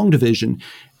called Song Division.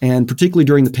 And particularly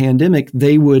during the pandemic,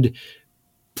 they would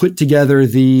put together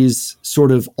these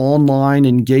sort of online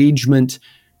engagement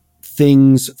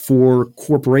things for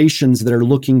corporations that are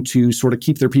looking to sort of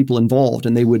keep their people involved.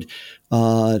 And they would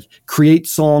create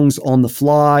songs on the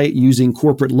fly using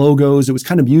corporate logos. It was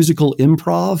kind of musical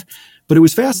improv, but it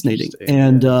was fascinating.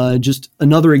 And just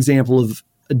another example of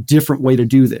a different way to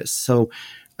do this. So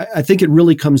I think it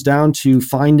really comes down to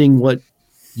finding what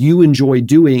you enjoy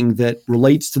doing that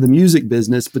relates to the music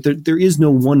business, but there is no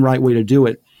one right way to do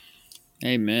it.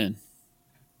 Amen.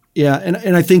 Yeah.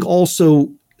 And I think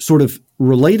also sort of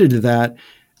related to that,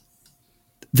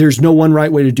 there's no one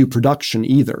right way to do production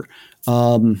either.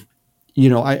 I've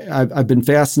been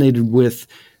fascinated with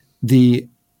the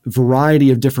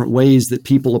variety of different ways that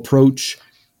people approach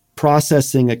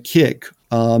processing a kick.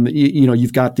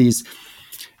 You've got these,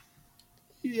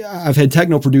 I've had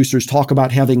techno producers talk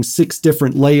about having 6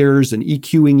 different layers and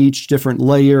EQing each different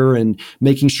layer and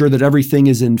making sure that everything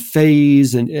is in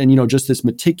phase and just this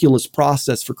meticulous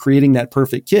process for creating that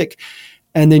perfect kick.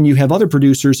 And then you have other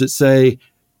producers that say,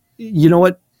 you know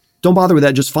what, don't bother with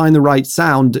that. Just find the right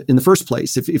sound in the first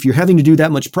place. If you're having to do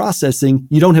that much processing,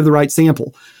 you don't have the right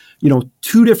sample. 2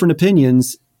 different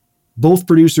opinions, both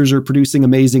producers are producing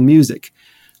amazing music.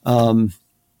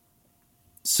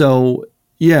 So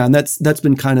yeah, and that's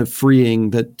been kind of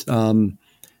freeing that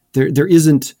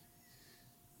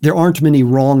there aren't many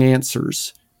wrong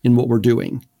answers in what we're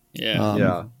doing.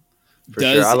 Yeah. For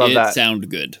Does sure. I love it that. sound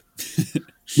good?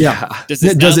 Yeah. Does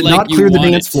it not you clear the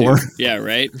want dance it floor? to? Yeah,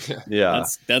 right. Yeah.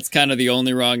 That's kind of the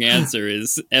only wrong answer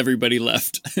is everybody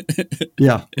left.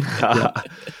 Yeah.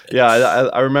 Yeah.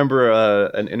 I remember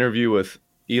an interview with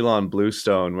Elon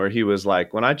Bluestone where he was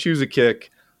like, when I choose a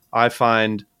kick, I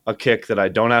find a kick that I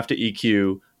don't have to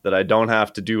EQ, that I don't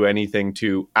have to do anything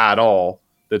to at all.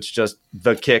 That's just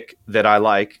the kick that I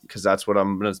like, because that's what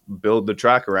I'm going to build the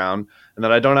track around, and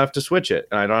that I don't have to switch it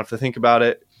and I don't have to think about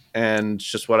it. And it's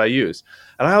just what I use.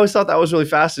 And I always thought that was really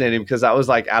fascinating, because that was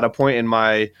like at a point in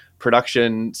my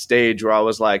production stage where I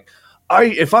was like,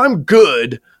 if I'm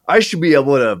good, I should be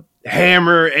able to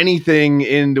hammer anything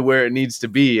into where it needs to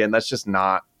be. And that's just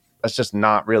not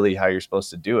really how you're supposed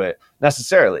to do it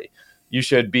necessarily. You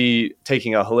should be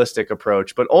taking a holistic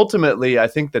approach. But ultimately, I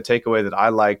think the takeaway that I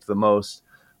liked the most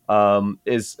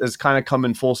is kind of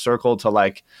coming full circle to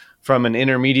like, from an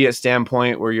intermediate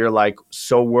standpoint where you're like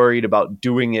so worried about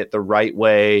doing it the right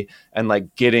way and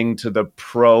like getting to the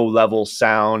pro level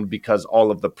sound because all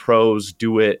of the pros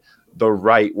do it the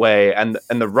right way. And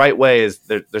the right way is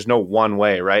there's no one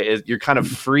way, right? You're kind of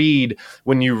freed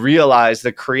when you realize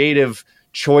the creative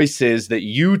choices that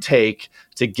you take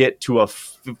to get to a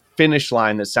finish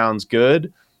line that sounds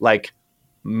good, like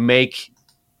make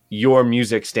your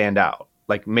music stand out,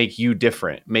 like make you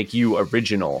different, make you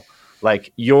original.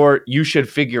 Like you should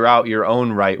figure out your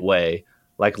own right way,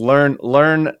 like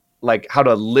learn like how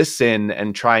to listen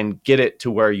and try and get it to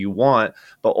where you want.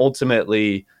 But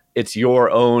ultimately it's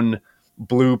your own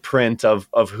blueprint of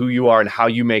who you are and how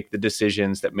you make the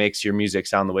decisions that makes your music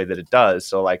sound the way that it does.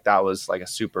 So like that was like a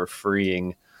super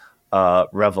freeing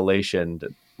revelation,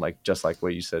 like just like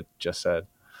what you just said.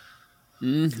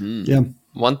 Mm-hmm. Yeah.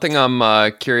 One thing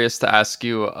I'm curious to ask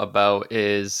you about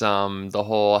is the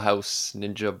whole House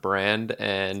Ninja brand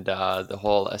and the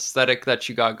whole aesthetic that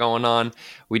you got going on.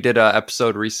 We did an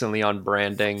episode recently on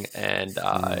branding, and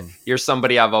you're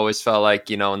somebody I've always felt like,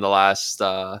 you know, in the last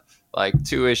like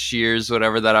 2-ish years,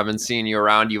 whatever, that I've been seeing you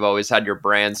around, you've always had your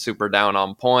brand super down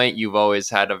on point. You've always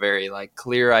had a very like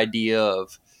clear idea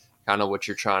of kind of what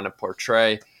you're trying to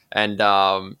portray. And,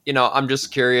 you know, I'm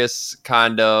just curious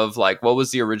kind of like, what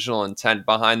was the original intent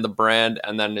behind the brand?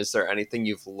 And then is there anything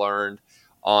you've learned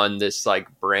on this like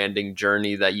branding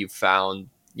journey that you found,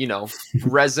 you know,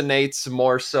 resonates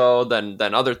more so than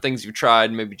other things you've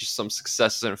tried? Maybe just some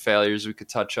successes and failures we could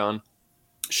touch on.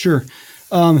 Sure.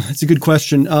 That's a good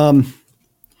question.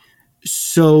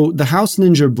 So the House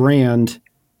Ninja brand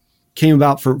came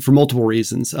about for multiple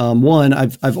reasons. One,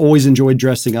 I've always enjoyed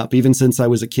dressing up, even since I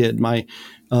was a kid. My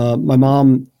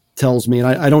mom tells me, and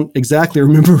I don't exactly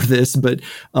remember this, but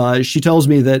she tells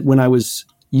me that when I was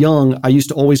young, I used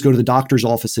to always go to the doctor's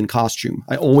office in costume.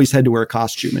 I always had to wear a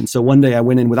costume. And so one day I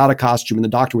went in without a costume, and the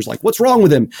doctor was like, "What's wrong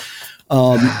with him?"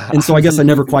 And so I guess I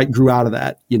never quite grew out of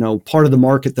that. You know, part of the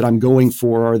market that I'm going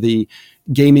for are the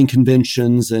gaming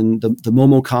conventions and the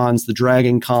MomoCons, the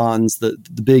Dragon Cons, the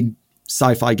big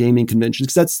sci-fi gaming conventions,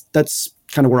 because that's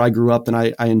kind of where I grew up, and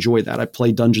I enjoy that. I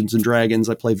play Dungeons and Dragons.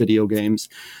 I play video games.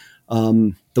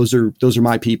 Those are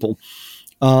my people.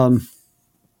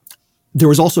 There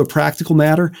was also a practical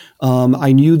matter.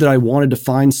 I knew that I wanted to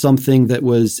find something that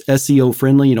was SEO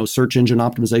friendly, you know, search engine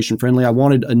optimization friendly. I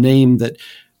wanted a name that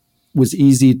was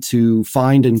easy to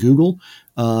find in Google.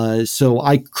 So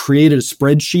I created a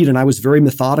spreadsheet, and I was very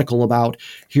methodical about,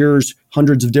 here's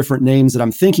hundreds of different names that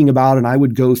I'm thinking about. And I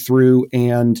would go through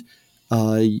and,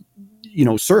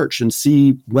 search and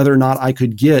see whether or not I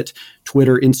could get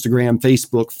Twitter, Instagram,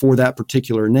 Facebook for that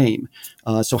particular name.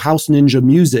 So House Ninja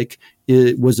Music,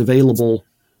 it was available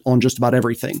on just about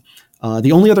everything.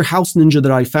 The only other House Ninja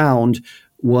that I found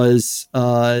was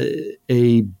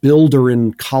a builder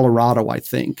in Colorado, I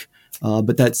think.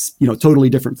 But that's, totally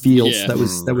different fields. Yeah. That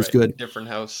was right. Good. Different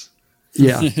house.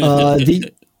 Yeah.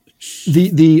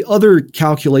 The other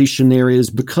calculation there is,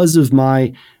 because of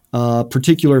my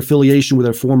particular affiliation with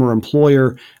a former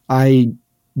employer,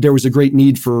 there was a great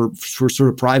need for sort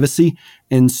of privacy.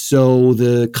 And so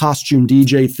the costume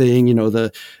DJ thing,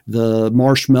 the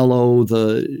Marshmello,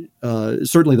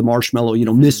 certainly the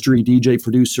Marshmello, mystery DJ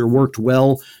producer worked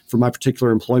well for my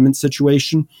particular employment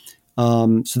situation.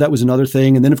 So that was another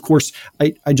thing. And then, of course,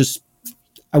 I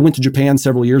went to Japan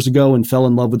several years ago and fell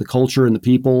in love with the culture and the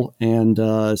people. And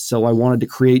so I wanted to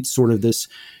create sort of this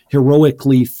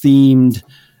heroically themed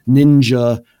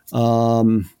ninja,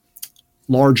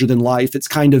 larger than life. It's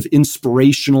kind of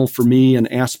inspirational for me and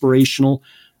aspirational.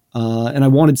 And I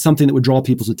wanted something that would draw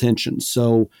people's attention.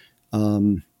 So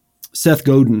Seth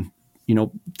Godin,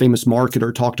 famous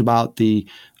marketer, talked about the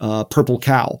purple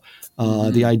cow,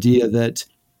 the idea that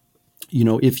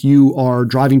if you are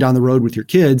driving down the road with your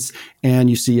kids and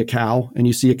you see a cow and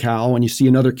you see a cow and you see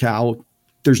another cow,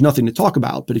 there's nothing to talk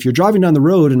about. But if you're driving down the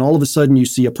road and all of a sudden you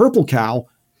see a purple cow,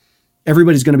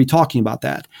 everybody's going to be talking about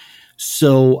that.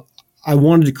 So I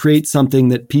wanted to create something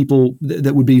that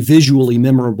that would be visually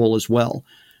memorable as well.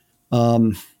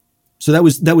 So that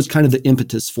was kind of the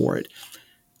impetus for it.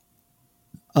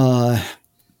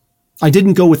 I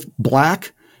didn't go with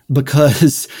black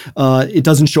because it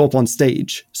doesn't show up on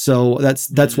stage. So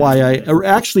that's why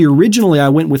originally I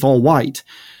went with all white,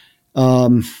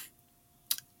 and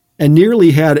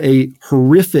nearly had a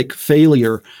horrific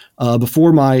failure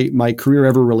before my career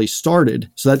ever really started.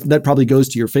 So that probably goes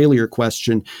to your failure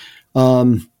question.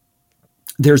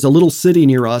 There's a little city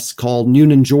near us called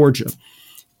Newnan, Georgia.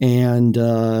 And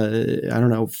I don't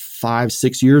know,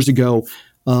 5-6 years ago,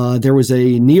 there was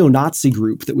a neo-Nazi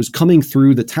group that was coming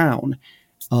through the town.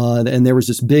 And there was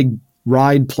this big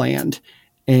ride planned.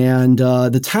 And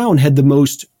the town had the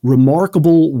most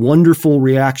remarkable, wonderful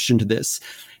reaction to this.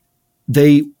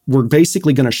 They were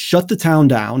basically going to shut the town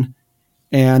down.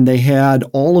 And they had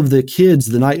all of the kids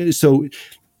the night. So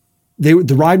the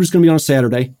ride was going to be on a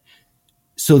Saturday.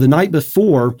 So the night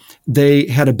before, they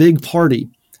had a big party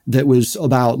that was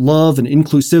about love and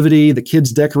inclusivity. The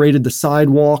kids decorated the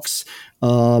sidewalks.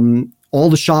 All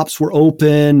the shops were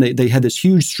open. They had this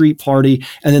huge street party.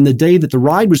 And then the day that the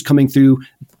ride was coming through,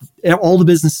 all the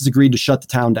businesses agreed to shut the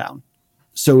town down.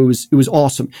 So it was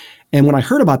awesome. And when I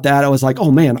heard about that, I was like,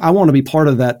 oh man, I want to be part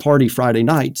of that party Friday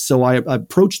night. So I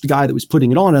approached the guy that was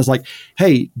putting it on. I was like,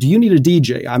 hey, do you need a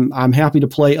DJ? I'm happy to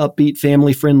play upbeat,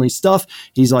 family friendly stuff.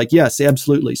 He's like, yes,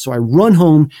 absolutely. So I run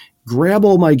home, grab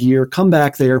all my gear, come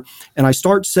back there, and I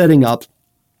start setting up.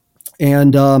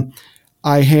 And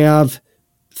I have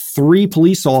 3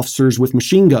 police officers with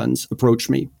machine guns approach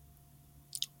me.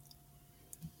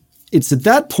 It's at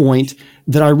that point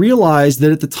that I realized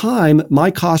that at the time, my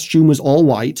costume was all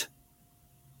white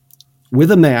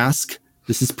with a mask.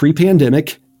 This is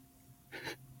pre-pandemic.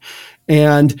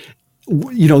 And,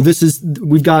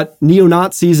 we've got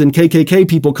neo-Nazis and KKK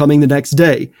people coming the next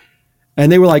day.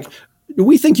 And they were like,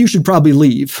 we think you should probably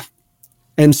leave.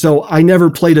 And so I never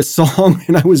played a song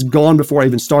and I was gone before I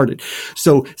even started.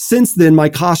 So since then, my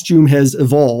costume has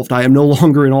evolved. I am no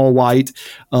longer in all white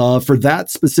for that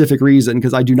specific reason,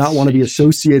 because I do not want to be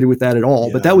associated with that at all.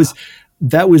 Yeah. But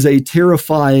that was a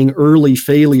terrifying early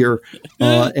failure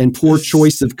and poor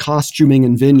choice of costuming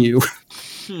and venue.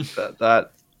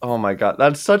 Oh my God,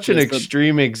 that's such an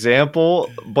extreme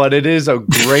example, but it is a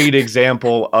great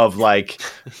example of like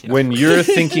when you're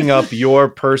thinking up your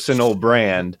personal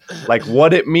brand, like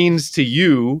what it means to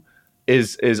you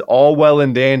is all well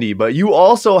and dandy, but you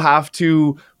also have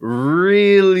to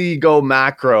really go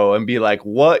macro and be like,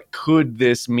 what could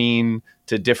this mean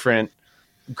to different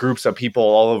groups of people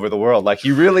all over the world? Like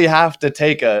you really have to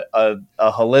take a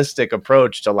holistic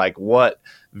approach to like what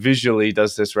visually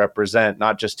does this represent,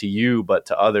 not just to you but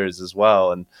to others as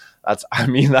well. And that's a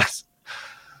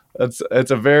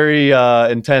very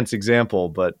intense example,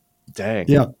 but dang,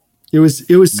 yeah, it was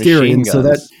scary. And so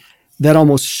that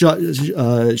almost shut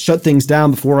things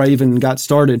down before I even got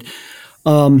started.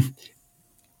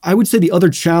 I would say the other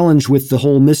challenge with the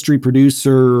whole mystery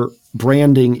producer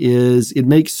branding is it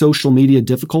makes social media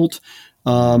difficult.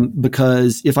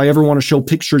 Because if I ever want to show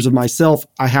pictures of myself,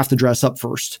 I have to dress up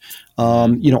first.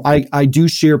 I do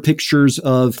share pictures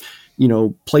of,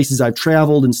 places I've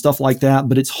traveled and stuff like that,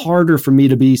 but it's harder for me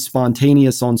to be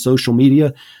spontaneous on social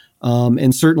media.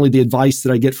 And certainly the advice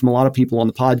that I get from a lot of people on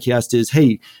the podcast is,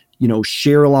 hey,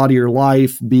 share a lot of your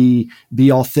life, be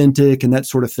authentic and that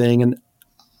sort of thing. And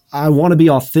I want to be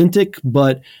authentic,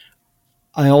 but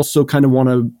I also kind of want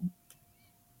to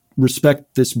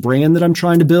respect this brand that I'm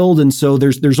trying to build. And so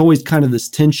there's always kind of this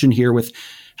tension here with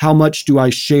how much do I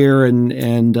share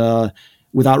and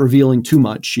without revealing too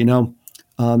much,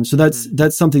 So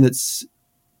that's something this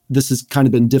has kind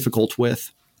of been difficult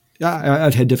with.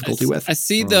 I've had difficulty with. I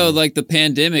see though, like the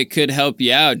pandemic could help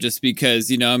you out just because,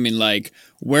 like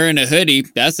wearing a hoodie,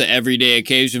 that's an everyday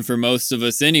occasion for most of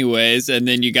us anyways. And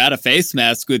then you got a face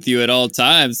mask with you at all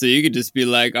times. So you could just be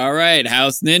like, all right,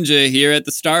 House Ninja here at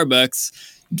the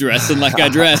Starbucks, dressing like I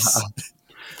dress.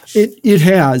 It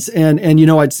has. And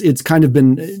it's kind of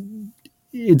been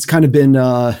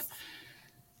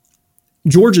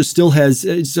Georgia still has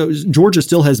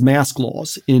mask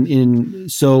laws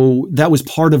so that was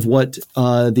part of what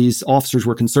these officers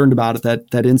were concerned about at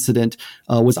that incident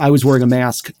was I was wearing a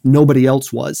mask, nobody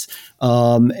else was,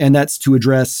 and that's to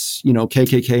address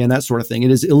KKK and that sort of thing.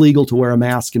 It is illegal to wear a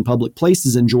mask in public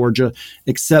places in Georgia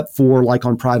except for like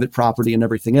on private property and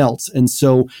everything else. And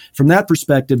so from that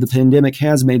perspective, the pandemic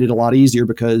has made it a lot easier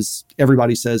because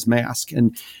everybody says mask.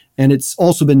 And it's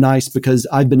also been nice because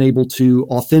I've been able to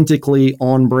authentically,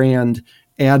 on brand,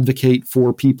 advocate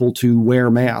for people to wear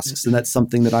masks. And that's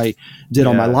something that I did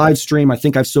on my live stream. I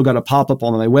think I've still got a pop-up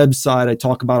on my website. I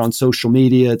talk about on social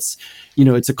media. It's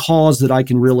a cause that I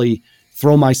can really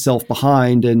throw myself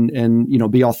behind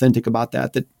and be authentic about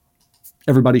that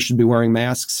everybody should be wearing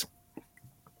masks.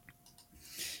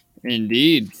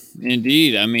 Indeed.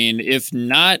 I mean, if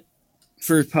not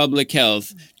for public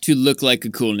health, to look like a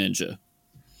cool ninja.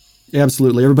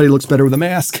 Absolutely. Everybody looks better with a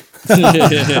mask. Hey,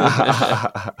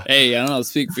 I don't know.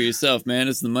 Speak for yourself, man.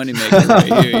 It's the moneymaker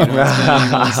right here. You know what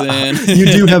I'm saying? You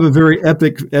do have a very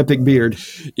epic beard.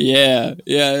 Yeah.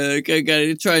 I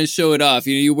gotta try and show it off.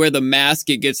 You wear the mask,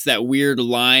 it gets that weird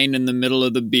line in the middle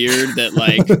of the beard that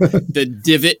like the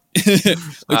divot.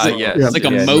 It's like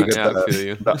a moat.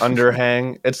 The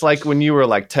underhang. It's like when you were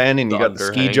like 10 and you got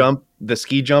the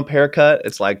ski jump haircut.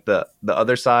 It's like the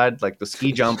other side, like the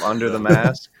ski jump under the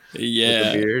mask.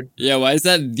 Yeah. Beard. Yeah. Why is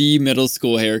that the middle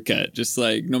school haircut? Just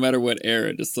like no matter what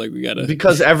era, just like we gotta.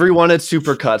 Because everyone at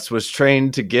Supercuts was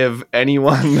trained to give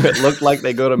anyone that looked like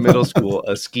they go to middle school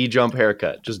a ski jump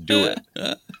haircut. Just do it.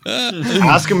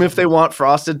 Ask them if they want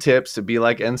frosted tips to be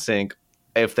like NSYNC.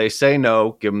 If they say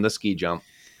no, give them the ski jump.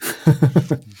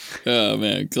 Oh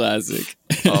man, classic.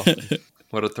 Oh,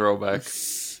 what a throwback.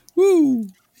 Woo.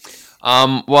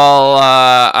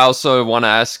 I also want to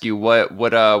ask you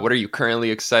what are you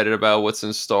currently excited about? What's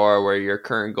in store? Where are your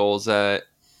current goals at?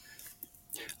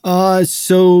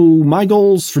 So my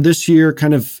goals for this year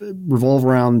kind of revolve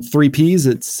around 3 P's.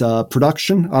 It's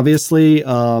production, obviously,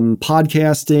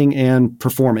 podcasting, and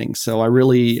performing. So I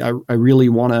really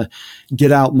want to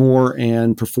get out more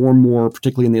and perform more,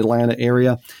 particularly in the Atlanta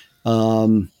area.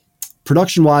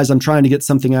 Production-wise, I'm trying to get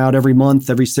something out every month,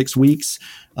 every 6 weeks.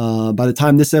 By the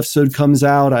time this episode comes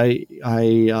out, I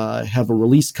have a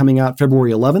release coming out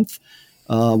February 11th,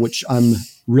 which I'm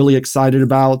really excited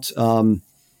about.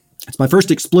 It's my first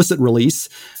explicit release.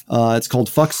 It's called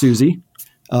Fuck Susie.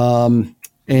 It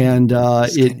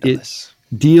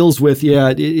deals with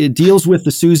it deals with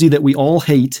the Susie that we all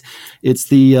hate. It's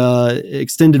the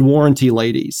extended warranty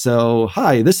lady. So,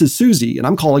 hi, this is Susie, and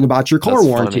I'm calling about your car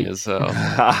warranty. Funny as hell.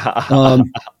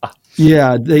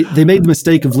 Yeah, they made the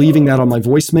mistake of leaving that on my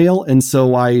voicemail, and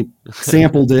so I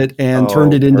sampled it and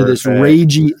turned it into this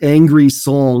ragey, angry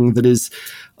song that is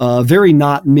very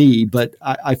not me, but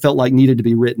I felt like needed to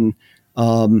be written.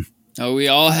 We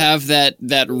all have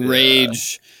that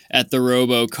rage at the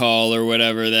robocall or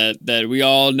whatever that we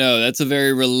all know. That's a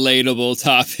very relatable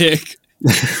topic.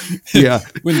 Yeah.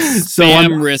 When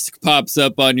spam risk pops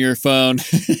up on your phone.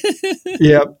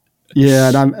 Yep. Yeah,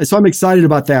 and I'm excited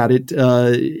about that.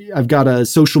 I've got a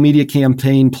social media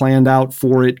campaign planned out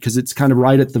for it because it's kind of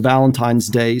right at the Valentine's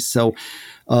Day. So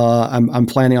I'm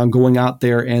planning on going out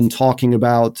there and talking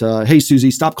about, hey,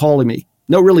 Susie, stop calling me.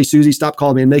 No, really, Susie, stop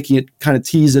calling me, and making it kind of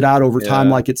tease it out over time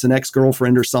like it's an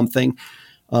ex-girlfriend or something.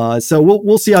 So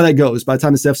we'll see how that goes. By the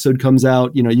time this episode comes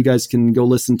out, you guys can go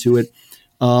listen to it.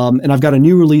 And I've got a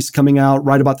new release coming out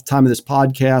right about the time of this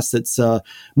podcast. It's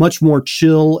much more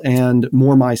chill and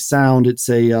more my sound. It's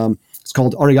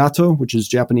called Arigato, which is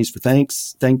Japanese for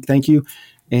thanks. Thank you.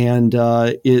 And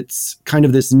it's kind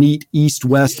of this neat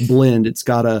East-West blend. It's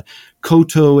got a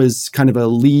koto as kind of a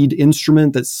lead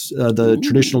instrument. That's the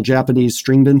traditional Japanese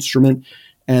stringed instrument.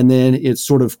 And then it's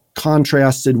sort of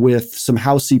contrasted with some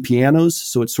housey pianos.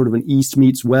 So it's sort of an East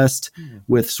meets West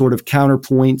with sort of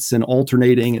counterpoints and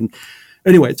alternating. And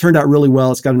anyway, it turned out really well.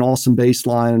 It's got an awesome bass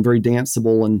line and very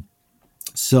danceable. And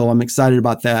so I'm excited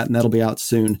about that. And that'll be out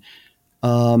soon.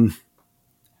 And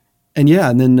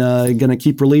then going to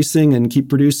keep releasing and keep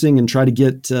producing and try to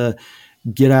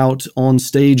get out on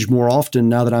stage more often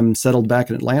now that I'm settled back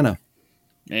in Atlanta.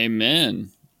 Amen.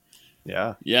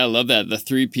 Yeah. Yeah, I love that. The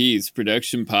 3 Ps: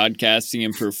 production, podcasting,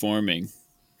 and performing.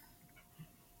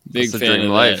 Big fan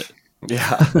of life. that.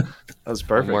 Yeah. That was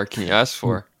perfect. What more can you ask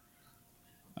for?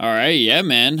 All right. Yeah,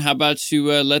 man. How about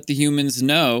you let the humans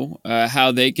know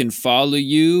how they can follow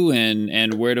you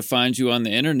and where to find you on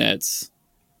the internets?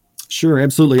 Sure,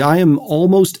 absolutely. I am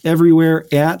almost everywhere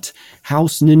at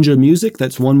House Ninja Music.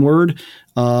 That's one word.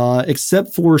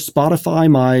 Except for Spotify,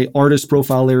 my artist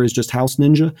profile there is just House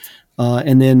Ninja.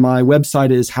 And then my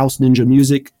website is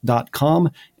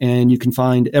houseninjamusic.com, and you can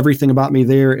find everything about me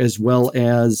there as well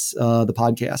as the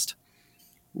podcast.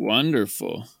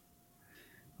 Wonderful.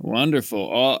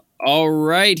 All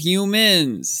right,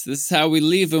 humans. This is how we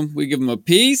leave them. We give them a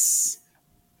peace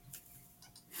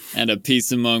and a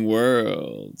peace among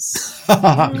worlds.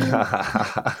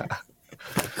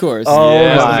 Of course. Oh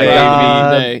yeah,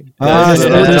 my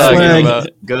God.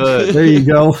 Good. There you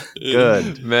go.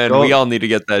 Good. Man, we all need to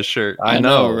get that shirt. I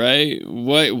know, right?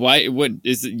 What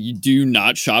is it? You do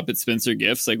not shop at Spencer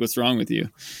Gifts? Like, what's wrong with you?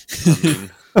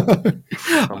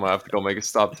 I'm gonna have to go make a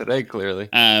stop today, clearly.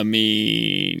 I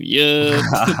mean, yeah.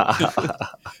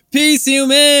 Peace,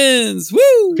 humans.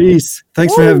 Woo! Peace.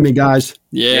 Thanks for having me, guys.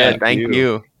 Yeah, thank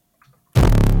you.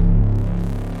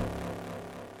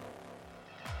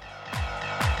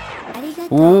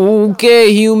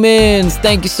 Okay, humans,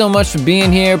 thank you so much for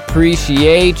being here.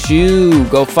 Appreciate you.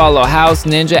 Go follow House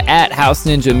Ninja at House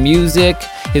Ninja Music.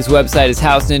 His website is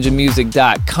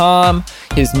houseninjamusic.com.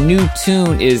 His new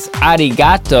tune is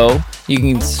Arigato. You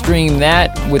can stream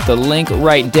that with the link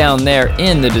right down there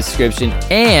in the description.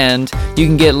 And you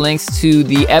can get links to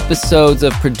the episodes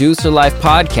of Producer Life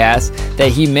Podcast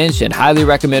that he mentioned. Highly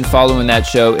recommend following that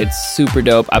show. It's super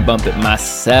dope. I bump it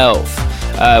myself.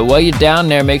 While you're down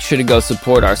there, make sure to go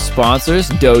support our sponsors,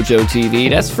 Dojo TV.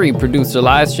 That's free producer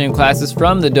live stream classes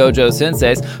from the Dojo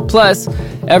Senseis. Plus,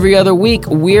 every other week,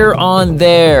 we're on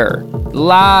there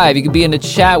live. You can be in the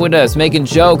chat with us, making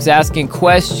jokes, asking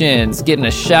questions, getting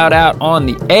a shout out on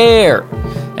the air.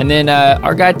 And then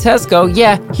our guy Tesco,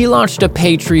 he launched a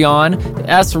Patreon.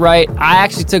 That's right. I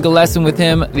actually took a lesson with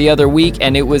him the other week,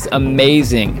 and it was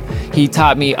amazing. He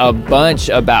taught me a bunch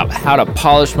about how to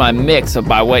polish my mix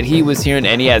by what he was hearing,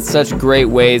 and he had such great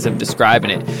ways of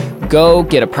describing it. Go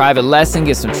get a private lesson,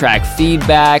 get some track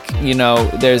feedback. You know,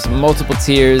 there's multiple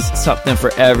tiers, something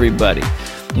for everybody.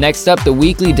 Next up, the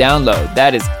weekly download.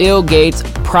 That is Ill Gates'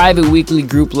 private weekly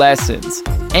group lessons.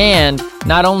 And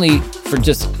not only for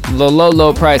just the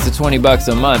low price of $20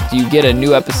 a month, you get a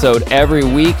new episode every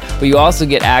week, but you also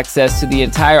get access to the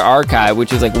entire archive,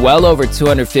 which is like well over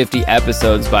 250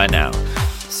 episodes by now.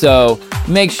 So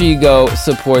make sure you go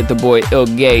support the boy Ill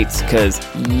Gates, because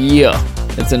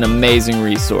it's an amazing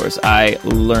resource. I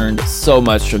learned so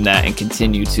much from that and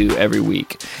continue to every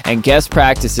week. And guest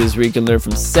practices where you can learn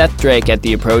from Seth Drake at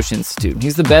the Approach Institute.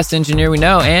 He's the best engineer we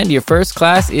know, and your first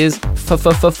class is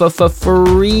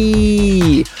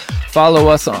free. Follow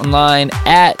us online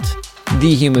at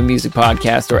The Human Music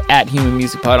Podcast or at Human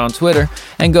Music Pod on Twitter,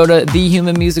 and go to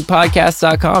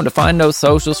thehumanmusicpodcast.com to find those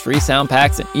socials, free sound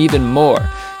packs, and even more.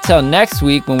 Till next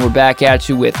week when we're back at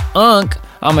you with Unk,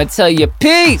 I'm going to tell you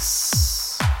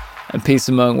peace and peace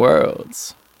among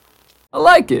worlds. I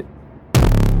like it.